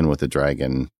full in with the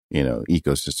Dragon,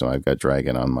 ecosystem. I've got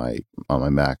Dragon on my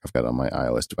Mac. I've got it on my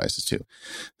iOS devices too.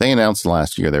 They announced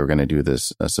last year they were going to do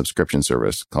this subscription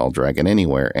service called Dragon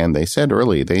Anywhere. And they said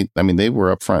early, they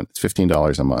were upfront. It's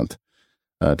 $15 a month.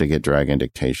 To get Dragon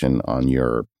dictation on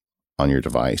your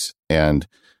device. And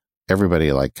everybody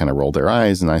kind of rolled their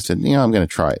eyes. And I said, I'm going to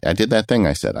try it. I did that thing.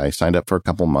 I said, I signed up for a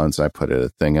couple months. I put a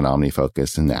thing in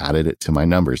OmniFocus and added it to my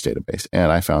numbers database.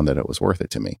 And I found that it was worth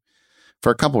it to me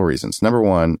for a couple of reasons. Number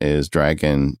one is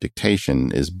Dragon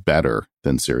dictation is better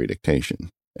than Siri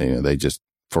dictation. They just,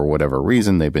 for whatever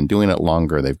reason, they've been doing it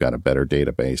longer. They've got a better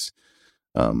database.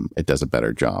 It does a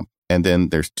better job. And then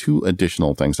there's 2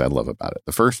 additional things I love about it.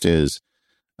 The first is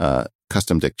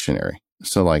custom dictionary.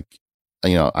 So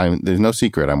there's no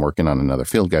secret. I'm working on another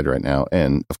field guide right now.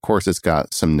 And of course it's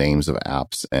got some names of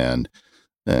apps and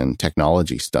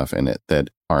technology stuff in it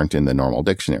that aren't in the normal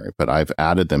dictionary, but I've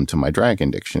added them to my Dragon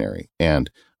dictionary,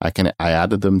 and I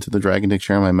added them to the Dragon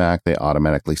dictionary on my Mac. They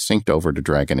automatically synced over to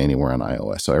Dragon Anywhere on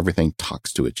iOS. So everything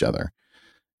talks to each other.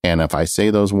 And if I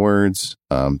say those words,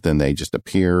 then they just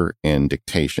appear in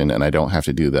dictation, and I don't have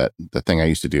to do the thing I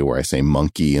used to do where I say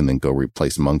monkey and then go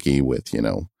replace monkey with,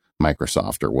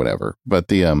 Microsoft or whatever.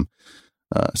 But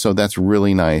so that's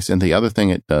really nice. And the other thing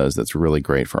it does that's really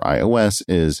great for iOS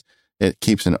is it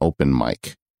keeps an open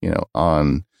mic.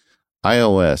 On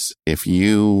iOS,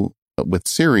 with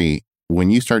Siri,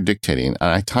 when you start dictating, and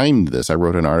I timed this, I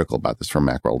wrote an article about this from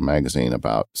Macworld Magazine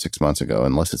about 6 months ago,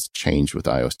 unless it's changed with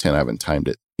iOS 10. I haven't timed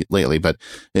it lately, but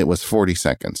it was 40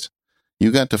 seconds.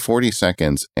 You got to 40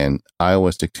 seconds and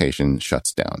iOS dictation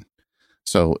shuts down.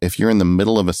 So if you're in the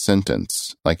middle of a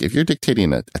sentence, like if you're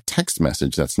dictating a text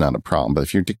message, that's not a problem. But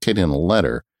if you're dictating a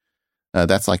letter,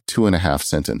 that's like 2.5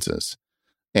 sentences.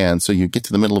 And so you get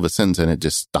to the middle of a sentence and it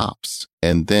just stops.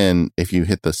 And then if you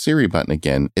hit the Siri button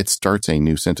again, it starts a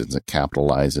new sentence. It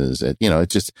capitalizes it. It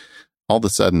just all of a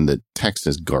sudden the text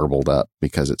is garbled up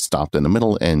because it stopped in the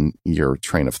middle and your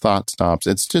train of thought stops.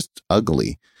 It's just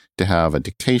ugly to have a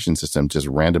dictation system just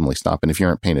randomly stop. And if you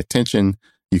aren't paying attention,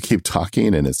 you keep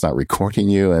talking and it's not recording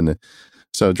you. And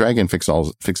so Dragon fixes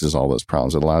all those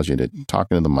problems. It allows you to talk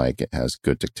into the mic. It has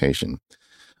good dictation.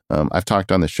 I've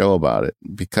talked on the show about it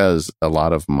because a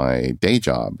lot of my day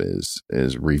job is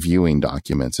reviewing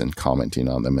documents and commenting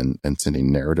on them and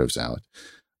sending narratives out.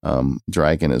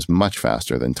 Dragon is much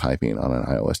faster than typing on an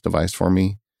iOS device for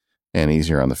me and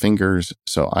easier on the fingers.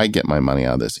 So I get my money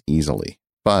out of this easily.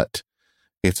 But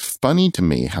it's funny to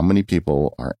me how many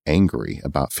people are angry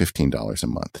about $15 a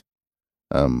month.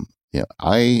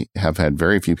 I have had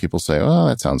very few people say, "Oh,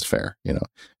 that sounds fair,"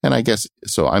 and I guess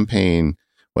so. I'm paying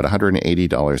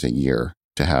 $180 a year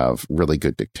to have really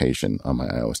good dictation on my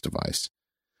iOS device.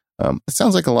 It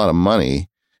sounds like a lot of money,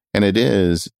 and it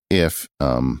is if,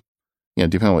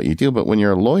 depending on what you do. But when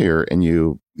you're a lawyer and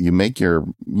you make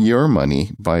your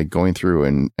money by going through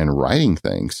and writing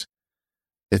things,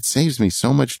 it saves me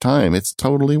so much time. It's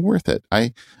totally worth it.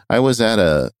 I was at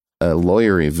a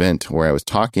lawyer event where I was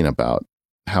talking about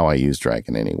how I use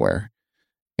Dragon Anywhere.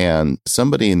 And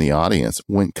somebody in the audience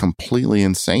went completely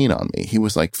insane on me. He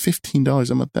was like,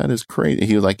 $15 a month, that is crazy.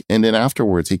 He was like, and then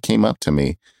afterwards he came up to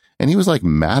me and he was like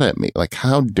mad at me. Like,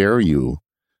 how dare you?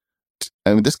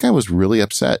 I mean, this guy was really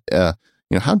upset.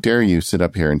 How dare you sit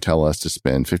up here and tell us to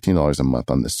spend $15 a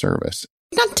month on this service?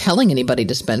 You're not telling anybody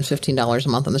to spend $15 a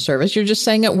month on the service. You're just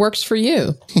saying it works for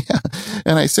you. Yeah.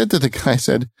 And I said to the guy, I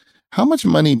said, how much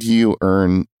money do you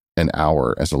earn an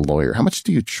hour as a lawyer? How much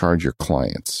do you charge your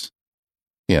clients?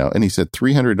 And he said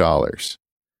 $300.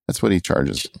 That's what he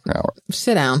charges per hour.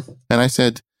 Sit down. And I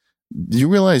said, do you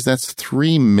realize that's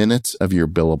 3 minutes of your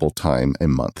billable time a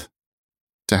month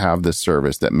to have this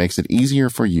service that makes it easier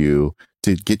for you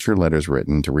to get your letters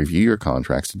written, to review your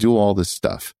contracts, to do all this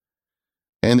stuff?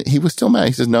 And he was still mad.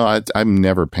 He says, no, I'm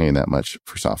never paying that much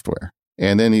for software.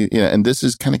 And then and this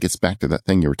is kind of gets back to that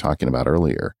thing you were talking about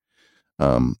earlier.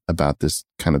 About this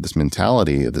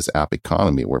mentality of this app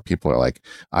economy where people are like,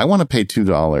 I want to pay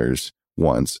 $2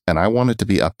 once and I want it to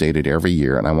be updated every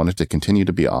year and I want it to continue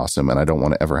to be awesome and I don't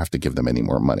want to ever have to give them any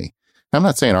more money. I'm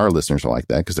not saying our listeners are like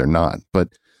that because they're not, but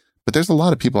there's a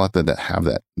lot of people out there that have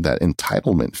that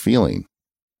entitlement feeling.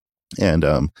 And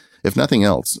if nothing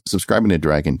else, subscribing to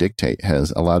Dragon Dictate has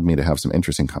allowed me to have some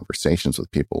interesting conversations with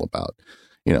people about,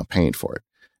 paying for it.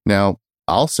 Now,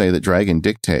 I'll say that Dragon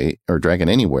Dictate or Dragon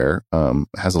Anywhere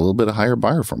has a little bit of higher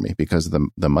bar for me because of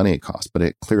the money it costs, but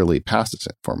it clearly passes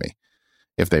it for me.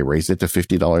 If they raised it to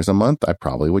 $50 a month, I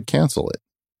probably would cancel it.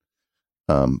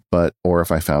 Or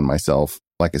if I found myself,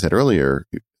 like I said earlier,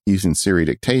 using Siri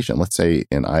dictation, let's say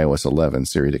in iOS 11,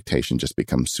 Siri dictation just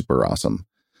becomes super awesome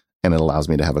and it allows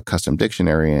me to have a custom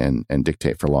dictionary and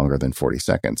dictate for longer than 40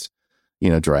 seconds.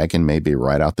 Dragon may be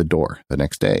right out the door the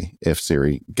next day if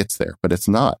Siri gets there, but it's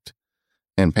not.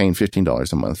 And paying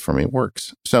 $15 a month for me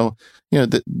works. So,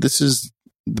 this is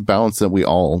the balance that we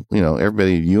all,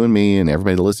 everybody, you and me and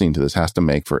everybody listening to this has to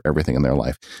make for everything in their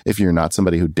life. If you're not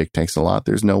somebody who dictates a lot,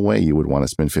 there's no way you would want to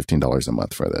spend $15 a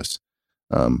month for this.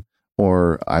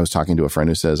 Or I was talking to a friend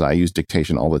who says, I use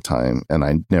dictation all the time and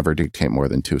I never dictate more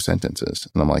than 2 sentences.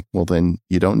 And I'm like, well, then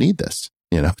you don't need this.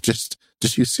 Just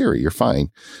use Siri. You're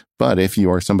fine. But if you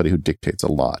are somebody who dictates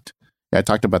a lot, I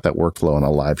talked about that workflow on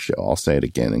a live show. I'll say it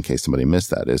again in case somebody missed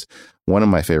that. Is one of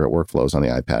my favorite workflows on the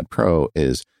iPad Pro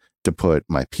is to put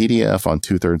my PDF on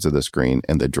 2/3 of the screen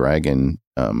and the Dragon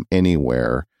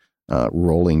Anywhere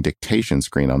rolling dictation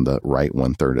screen on the right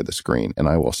 1/3 of the screen. And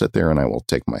I will sit there and I will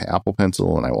take my Apple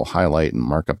Pencil and I will highlight and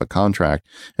mark up a contract.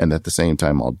 And at the same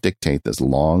time, I'll dictate this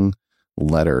long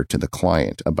letter to the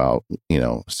client about,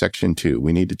 section 2,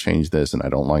 we need to change this and I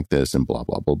don't like this and blah,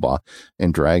 blah, blah, blah.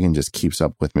 And Dragon just keeps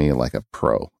up with me like a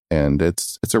pro. And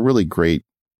it's a really great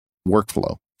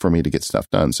workflow for me to get stuff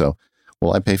done. So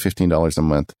will I pay $15 a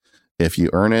month? If you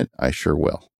earn it, I sure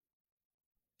will.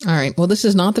 All right. Well, this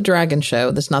is not the Dragon show.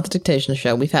 This is not the dictation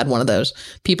show. We've had one of those.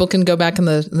 People can go back in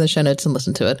the show notes and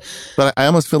listen to it. But I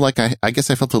almost feel like I guess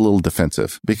I felt a little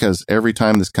defensive because every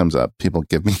time this comes up, people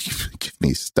give me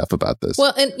stuff about this.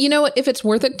 Well, and you know what? If it's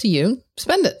worth it to you,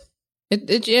 spend it.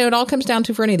 It all comes down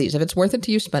to for any of these. If it's worth it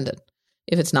to you, spend it.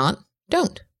 If it's not,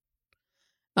 don't.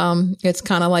 It's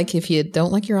kind of like if you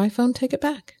don't like your iPhone, take it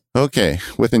back. Okay,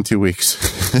 within 2 weeks.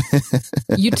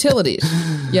 Utilities,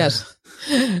 yes.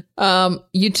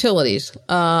 Utilities.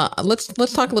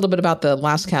 Let's talk a little bit about the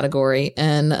last category.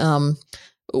 And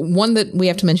one that we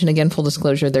have to mention again, full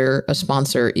disclosure, they're a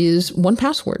sponsor, is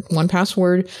 1Password.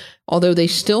 1Password, although they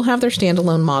still have their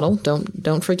standalone model,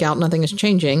 don't freak out, nothing is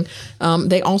changing.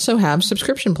 They also have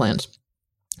subscription plans.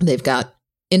 They've got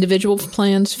individual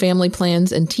plans, family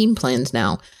plans, and team plans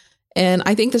now. And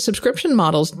I think the subscription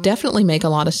models definitely make a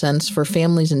lot of sense for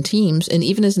families and teams. And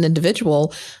even as an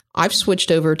individual, I've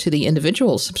switched over to the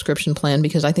individual subscription plan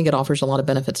because I think it offers a lot of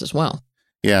benefits as well.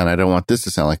 Yeah, and I don't want this to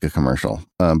sound like a commercial,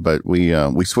 but we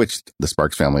switched the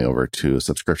Sparks family over to a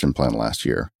subscription plan last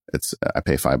year. I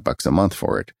pay $5 a month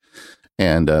for it.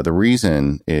 And the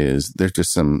reason is there's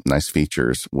just some nice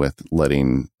features with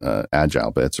letting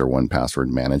AgileBits or 1Password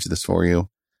manage this for you.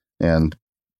 And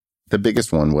the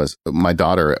biggest one was my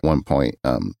daughter at one point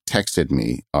texted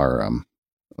me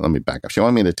let me back up. She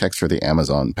wanted me to text her the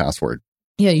Amazon password.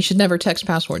 Yeah, you should never text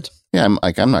passwords. Yeah,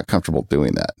 I'm not comfortable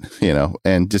doing that,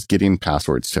 and just getting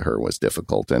passwords to her was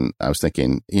difficult. And I was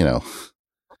thinking,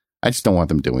 I just don't want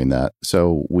them doing that.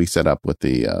 So we set up with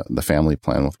the family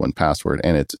plan with 1Password,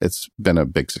 and it's been a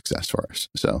big success for us.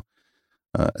 So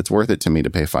it's worth it to me to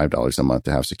pay $5 a month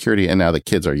to have security. And now the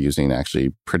kids are using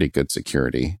actually pretty good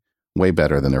security, way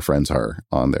better than their friends are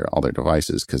on all their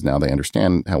devices, because now they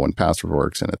understand how 1Password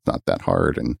works, and it's not that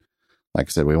hard. And like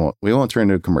I said, we won't turn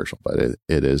into a commercial, but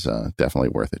it is definitely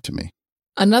worth it to me.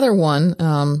 Another one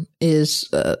is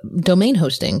domain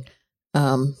hosting.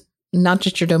 Not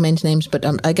just your domain's names, but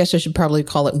I guess I should probably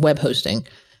call it web hosting.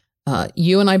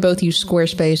 You and I both use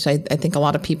Squarespace. I think a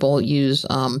lot of people use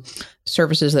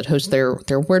services that host their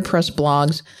WordPress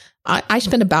blogs. I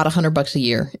spend about $100 a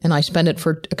year, and I spend it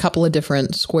for a couple of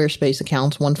different Squarespace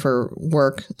accounts, one for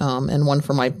work and one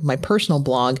for my personal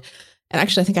blog. And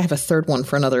actually, I think I have a third one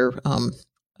for another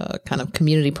kind of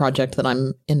community project that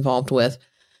I'm involved with.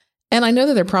 And I know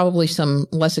that there are probably some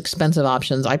less expensive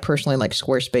options. I personally like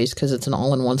Squarespace because it's an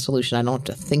all-in-one solution. I don't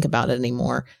have to think about it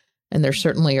anymore. And there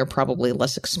certainly are probably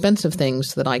less expensive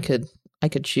things that I could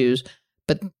choose.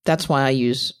 But that's why I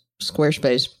use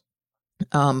Squarespace.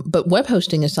 But web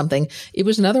hosting is something, it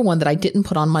was another one that I didn't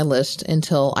put on my list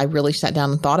until I really sat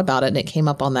down and thought about it. And it came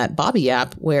up on that Bobby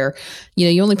app where,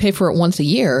 you only pay for it once a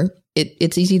year.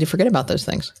 It's easy to forget about those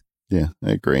things. Yeah,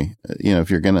 I agree. If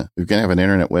you're gonna have an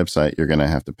internet website, you're gonna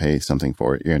have to pay something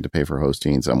for it. You're going to pay for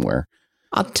hosting somewhere.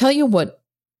 I'll tell you what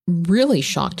really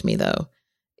shocked me though,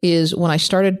 is when I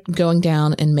started going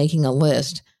down and making a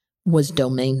list was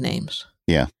domain names.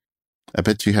 Yeah, I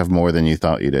bet you have more than you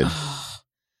thought you did.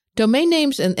 Domain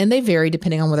names, and they vary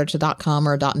depending on whether it's a .com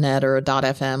or a .net or a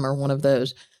 .fm or one of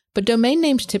those. But domain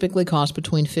names typically cost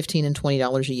between $15 and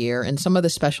 $20 a year, and some of the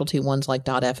specialty ones like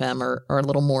 .fm are a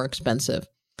little more expensive.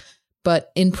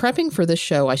 But in prepping for this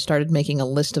show, I started making a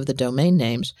list of the domain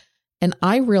names, and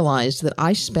I realized that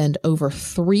I spend over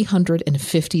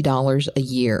 $350 a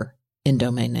year in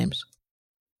domain names.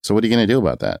 So what are you going to do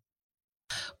about that?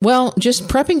 Well, just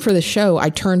prepping for the show, I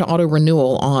turned auto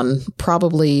renewal on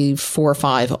probably 4 or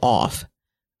 5 off.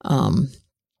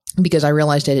 Because I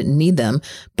realized I didn't need them,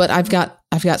 but I've got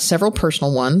several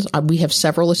personal ones. We have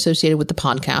several associated with the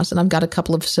podcast, and I've got a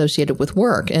couple of associated with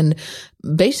work. And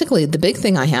basically the big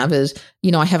thing I have is,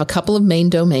 I have a couple of main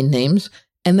domain names,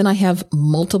 and then I have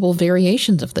multiple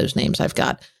variations of those names. I've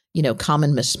got,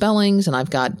 common misspellings, and I've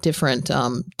got different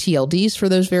TLDs for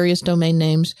those various domain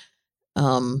names.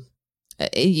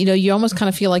 You almost kind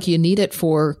of feel like you need it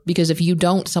because if you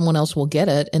don't, someone else will get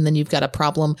it. And then you've got a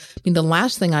problem. I mean, the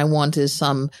last thing I want is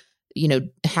some,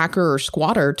 hacker or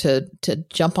squatter to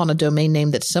jump on a domain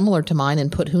name that's similar to mine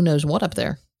and put who knows what up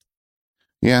there.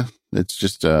 Yeah, it's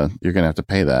just, you're going to have to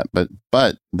pay that. But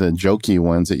the jokey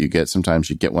ones that you get, sometimes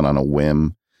you get one on a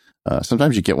whim.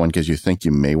 Sometimes you get one because you think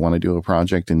you may want to do a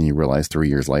project and you realize 3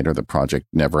 years later, the project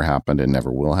never happened and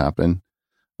never will happen.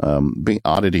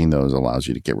 Auditing those allows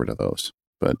you to get rid of those,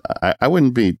 but I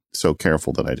wouldn't be so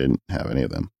careful that I didn't have any of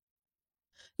them.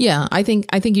 Yeah, I think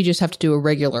you just have to do a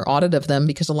regular audit of them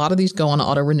because a lot of these go on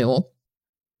auto renewal.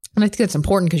 And I think that's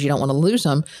important because you don't want to lose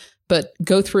them, but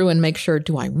go through and make sure,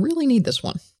 do I really need this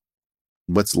one?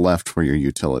 What's left for your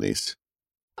utilities?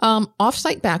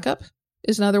 Offsite backup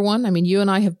is another one. I mean, you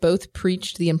and I have both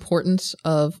preached the importance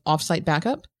of offsite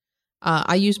backup.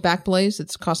 I use Backblaze.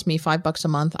 It's cost me $5 a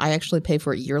month. I actually pay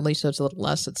for it yearly, so it's a little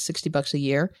less. It's $60 a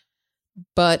year.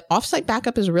 But offsite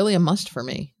backup is really a must for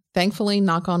me. Thankfully,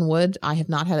 knock on wood, I have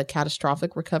not had a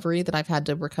catastrophic recovery that I've had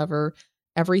to recover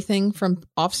everything from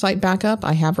offsite backup.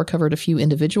 I have recovered a few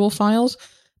individual files,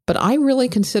 but I really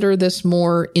consider this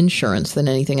more insurance than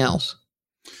anything else.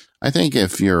 I think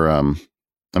if you're,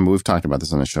 we've talked about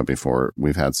this on the show before.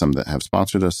 We've had some that have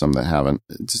sponsored us, some that haven't.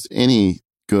 Just any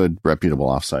good, reputable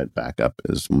offsite backup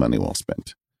is money well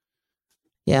spent.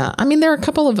 Yeah. I mean, there are a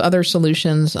couple of other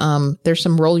solutions. There's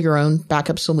some roll your own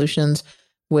backup solutions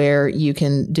where you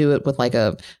can do it with like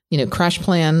a, Crash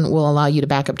Plan will allow you to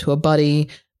back up to a buddy.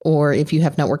 Or if you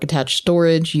have network attached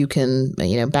storage, you can,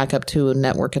 back up to a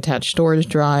network attached storage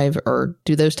drive or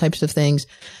do those types of things.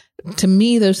 To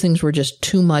me, those things were just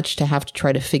too much to have to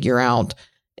try to figure out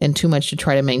and too much to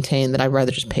try to maintain that I'd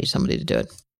rather just pay somebody to do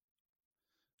it.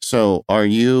 So are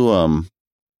you,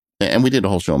 and we did a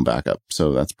whole show on backup,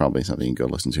 so that's probably something you can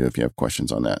go listen to if you have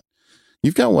questions on that.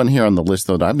 You've got one here on the list,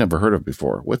 though, that I've never heard of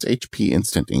before. What's HP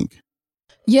Instant Ink?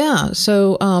 Yeah.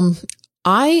 So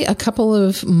a couple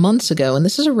of months ago, and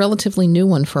this is a relatively new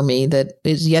one for me that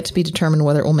is yet to be determined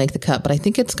whether it will make the cut, but I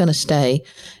think it's going to stay,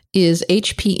 is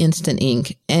HP Instant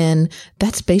Ink. And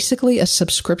that's basically a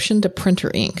subscription to printer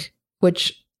ink,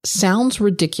 which sounds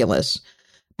ridiculous.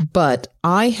 But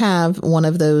I have one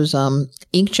of those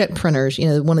inkjet printers,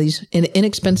 one of these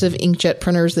inexpensive inkjet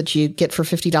printers that you get for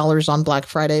 $50 on Black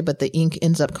Friday, but the ink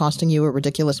ends up costing you a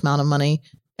ridiculous amount of money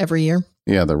every year.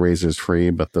 Yeah, the razor's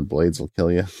free, but the blades will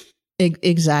kill you.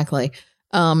 Exactly.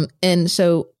 And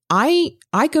so I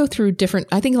go through different,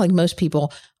 I think like most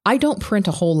people, I don't print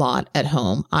a whole lot at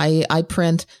home. I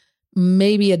print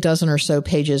maybe a dozen or so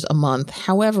pages a month.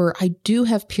 However, I do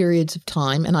have periods of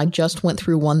time, and I just went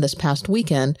through one this past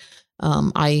weekend.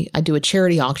 I do a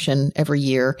charity auction every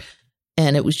year,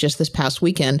 and it was just this past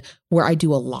weekend where I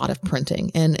do a lot of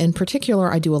printing. And in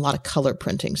particular, I do a lot of color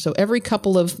printing. So every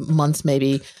couple of months,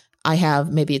 maybe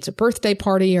it's a birthday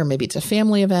party, or maybe it's a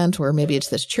family event, or maybe it's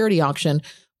this charity auction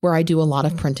where I do a lot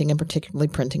of printing, and particularly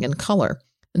printing in color.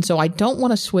 And so I don't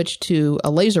want to switch to a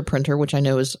laser printer, which I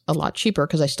know is a lot cheaper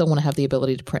because I still want to have the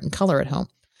ability to print in color at home.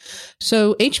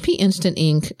 So HP Instant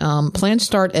Ink plans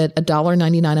start at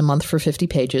 $1.99 a month for 50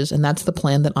 pages, and that's the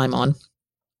plan that I'm on.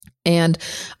 And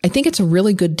I think it's a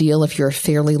really good deal if you're a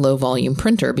fairly low volume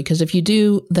printer, because if you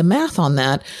do the math on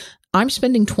that, I'm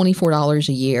spending $24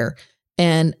 a year.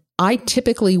 And I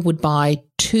typically would buy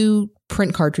 2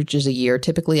 print cartridges a year,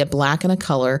 typically a black and a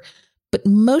color, but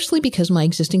mostly because my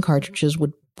existing cartridges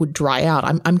would dry out.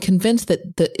 I'm convinced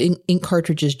that the ink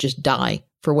cartridges just die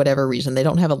for whatever reason. They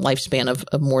don't have a lifespan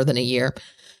of more than a year.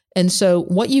 And so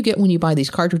what you get when you buy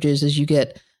these cartridges is you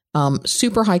get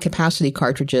super high capacity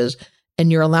cartridges,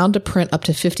 and you're allowed to print up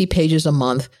to 50 pages a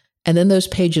month. And then those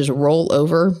pages roll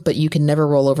over, but you can never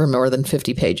roll over more than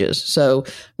 50 pages. So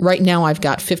right now I've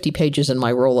got 50 pages in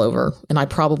my rollover, and I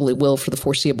probably will for the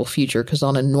foreseeable future, because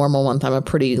on a normal month, I'm a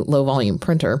pretty low volume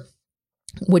printer,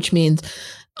 which means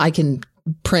I can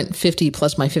print 50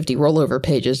 plus my 50 rollover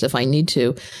pages if I need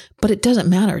to, but it doesn't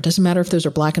matter. It doesn't matter if those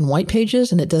are black and white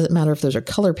pages, and it doesn't matter if those are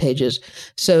color pages.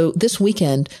 So this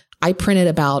weekend, I printed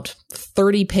about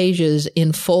 30 pages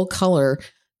in full color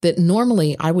that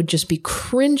normally I would just be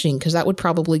cringing, because that would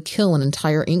probably kill an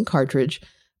entire ink cartridge.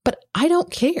 But I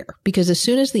don't care, because as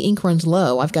soon as the ink runs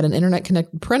low, I've got an internet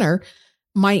connected printer.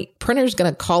 My printer's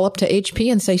going to call up to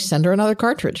HP and say, send her another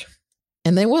cartridge.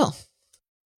 And they will.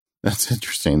 That's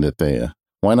interesting that they,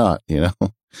 why not, get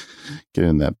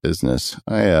in that business.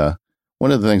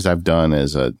 One of the things I've done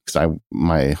is, because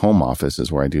my home office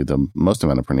is where I do the most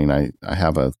amount of printing. I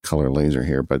have a color laser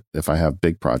here, but if I have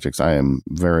big projects, I am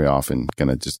very often going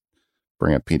to just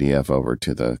bring a PDF over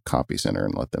to the copy center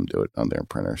and let them do it on their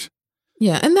printers.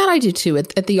 Yeah, and that I do too.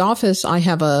 At the office, I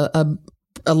have a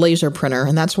laser printer,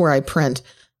 and that's where I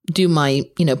do my,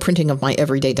 printing of my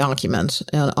everyday documents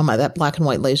on that black and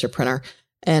white laser printer.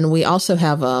 And we also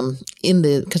have,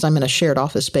 because I'm in a shared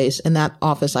office space, in that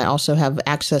office, I also have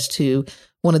access to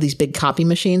one of these big copy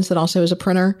machines that also is a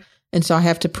printer. And so I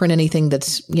have to print anything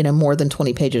that's, more than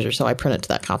 20 pages or so. I print it to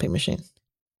that copy machine.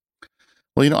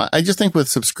 Well, I just think with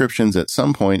subscriptions, at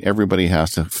some point, everybody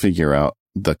has to figure out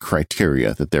the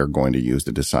criteria that they're going to use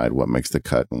to decide what makes the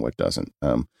cut and what doesn't.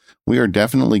 We are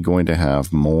definitely going to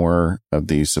have more of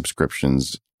these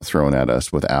subscriptions thrown at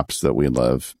us with apps that we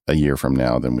love a year from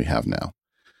now than we have now.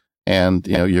 And,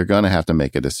 you're going to have to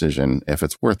make a decision if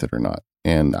it's worth it or not.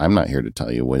 And I'm not here to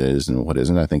tell you what is and what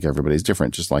isn't. I think everybody's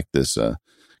different, just like this kind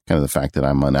of the fact that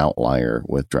I'm an outlier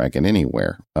with Dragon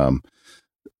Anywhere.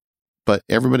 But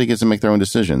everybody gets to make their own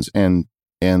decisions. And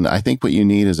I think what you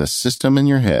need is a system in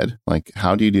your head. Like,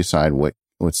 how do you decide what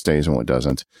stays and what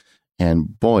doesn't?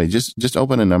 And boy, just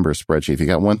open a number spreadsheet. If you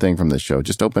got one thing from this show,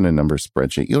 just open a number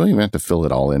spreadsheet. You don't even have to fill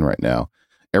it all in right now.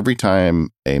 Every time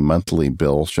a monthly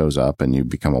bill shows up and you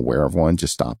become aware of one,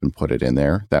 just stop and put it in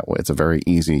there. That way, it's a very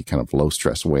easy, kind of low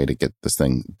stress way to get this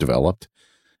thing developed.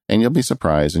 And you'll be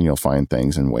surprised, and you'll find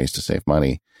things and ways to save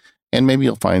money. And maybe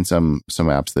you'll find some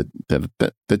apps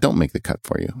that don't make the cut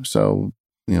for you. So,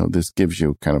 this gives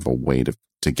you kind of a way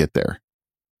to get there.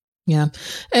 Yeah.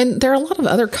 And there are a lot of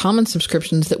other common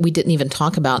subscriptions that we didn't even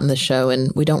talk about in the show,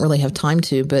 and we don't really have time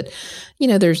to. But,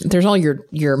 there's all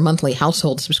your monthly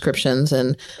household subscriptions,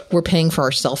 and we're paying for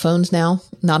our cell phones now,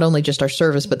 not only just our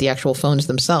service, but the actual phones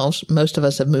themselves. Most of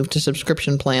us have moved to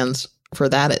subscription plans for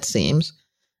that, it seems.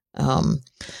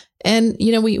 And,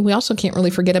 we also can't really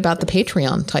forget about the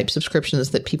Patreon type subscriptions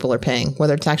that people are paying,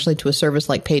 whether it's actually to a service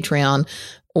like Patreon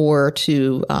or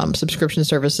to subscription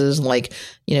services like,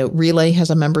 Relay has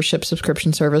a membership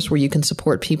subscription service where you can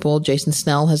support people. Jason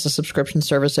Snell has a subscription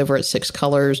service over at Six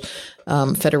Colors.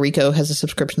 Federico has a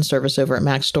subscription service over at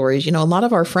Mac Stories. A lot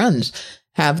of our friends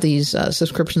have these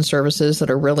subscription services that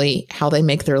are really how they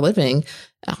make their living.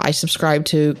 I subscribe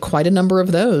to quite a number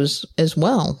of those as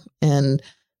well. And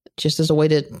just as a way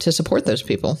to support those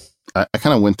people. I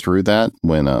kind of went through that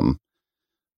when,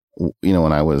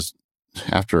 when I was,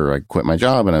 after I quit my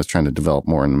job and I was trying to develop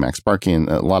more in MacSparky, and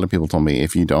a lot of people told me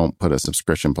if you don't put a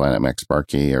subscription plan at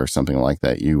MacSparky or something like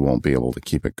that, you won't be able to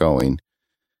keep it going.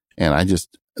 And I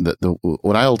just,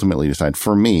 what I ultimately decided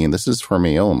for me, and this is for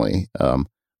me only,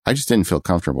 I just didn't feel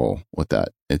comfortable with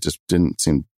that. It just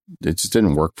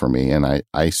didn't work for me. And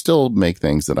I still make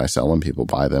things that I sell and people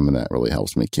buy them, and that really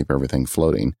helps me keep everything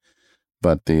floating.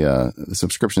 But the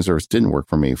subscription service didn't work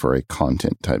for me for a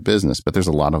content type business, but there's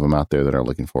a lot of them out there that are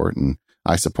looking for it. And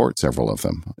I support several of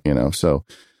them, so,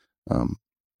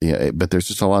 but there's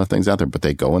just a lot of things out there, but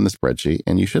they go in the spreadsheet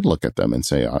and you should look at them and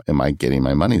say, am I getting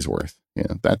my money's worth?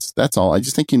 That's all. I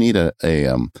just think you need a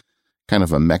kind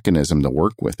of a mechanism to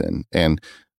work within. And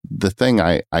the thing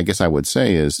I guess I would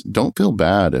say is don't feel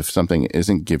bad if something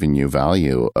isn't giving you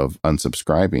value of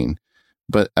unsubscribing.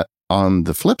 But on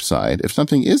the flip side, if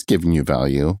something is giving you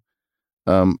value,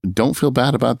 don't feel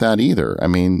bad about that either. I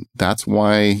mean, that's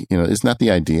why, isn't that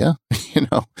the idea?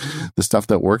 The stuff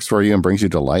that works for you and brings you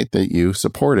delight, that you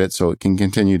support it so it can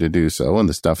continue to do so. And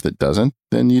the stuff that doesn't,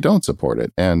 then you don't support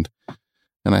it. And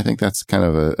I think that's kind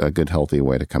of a good, healthy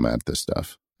way to come at this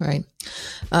stuff. Right.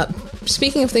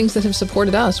 Speaking of things that have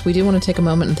supported us, we do want to take a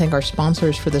moment and thank our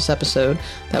sponsors for this episode.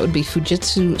 That would be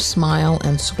Fujitsu, Smile,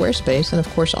 and Squarespace. And of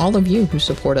course, all of you who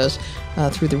support us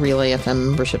through the Relay FM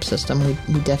membership system.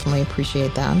 We definitely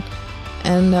appreciate that.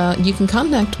 And you can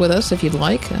connect with us if you'd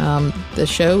like. The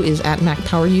show is at Mac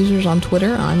Power Users on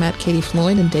Twitter. I'm at Katie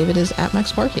Floyd, and David is at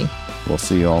MacSparky. We'll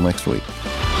see you all next week.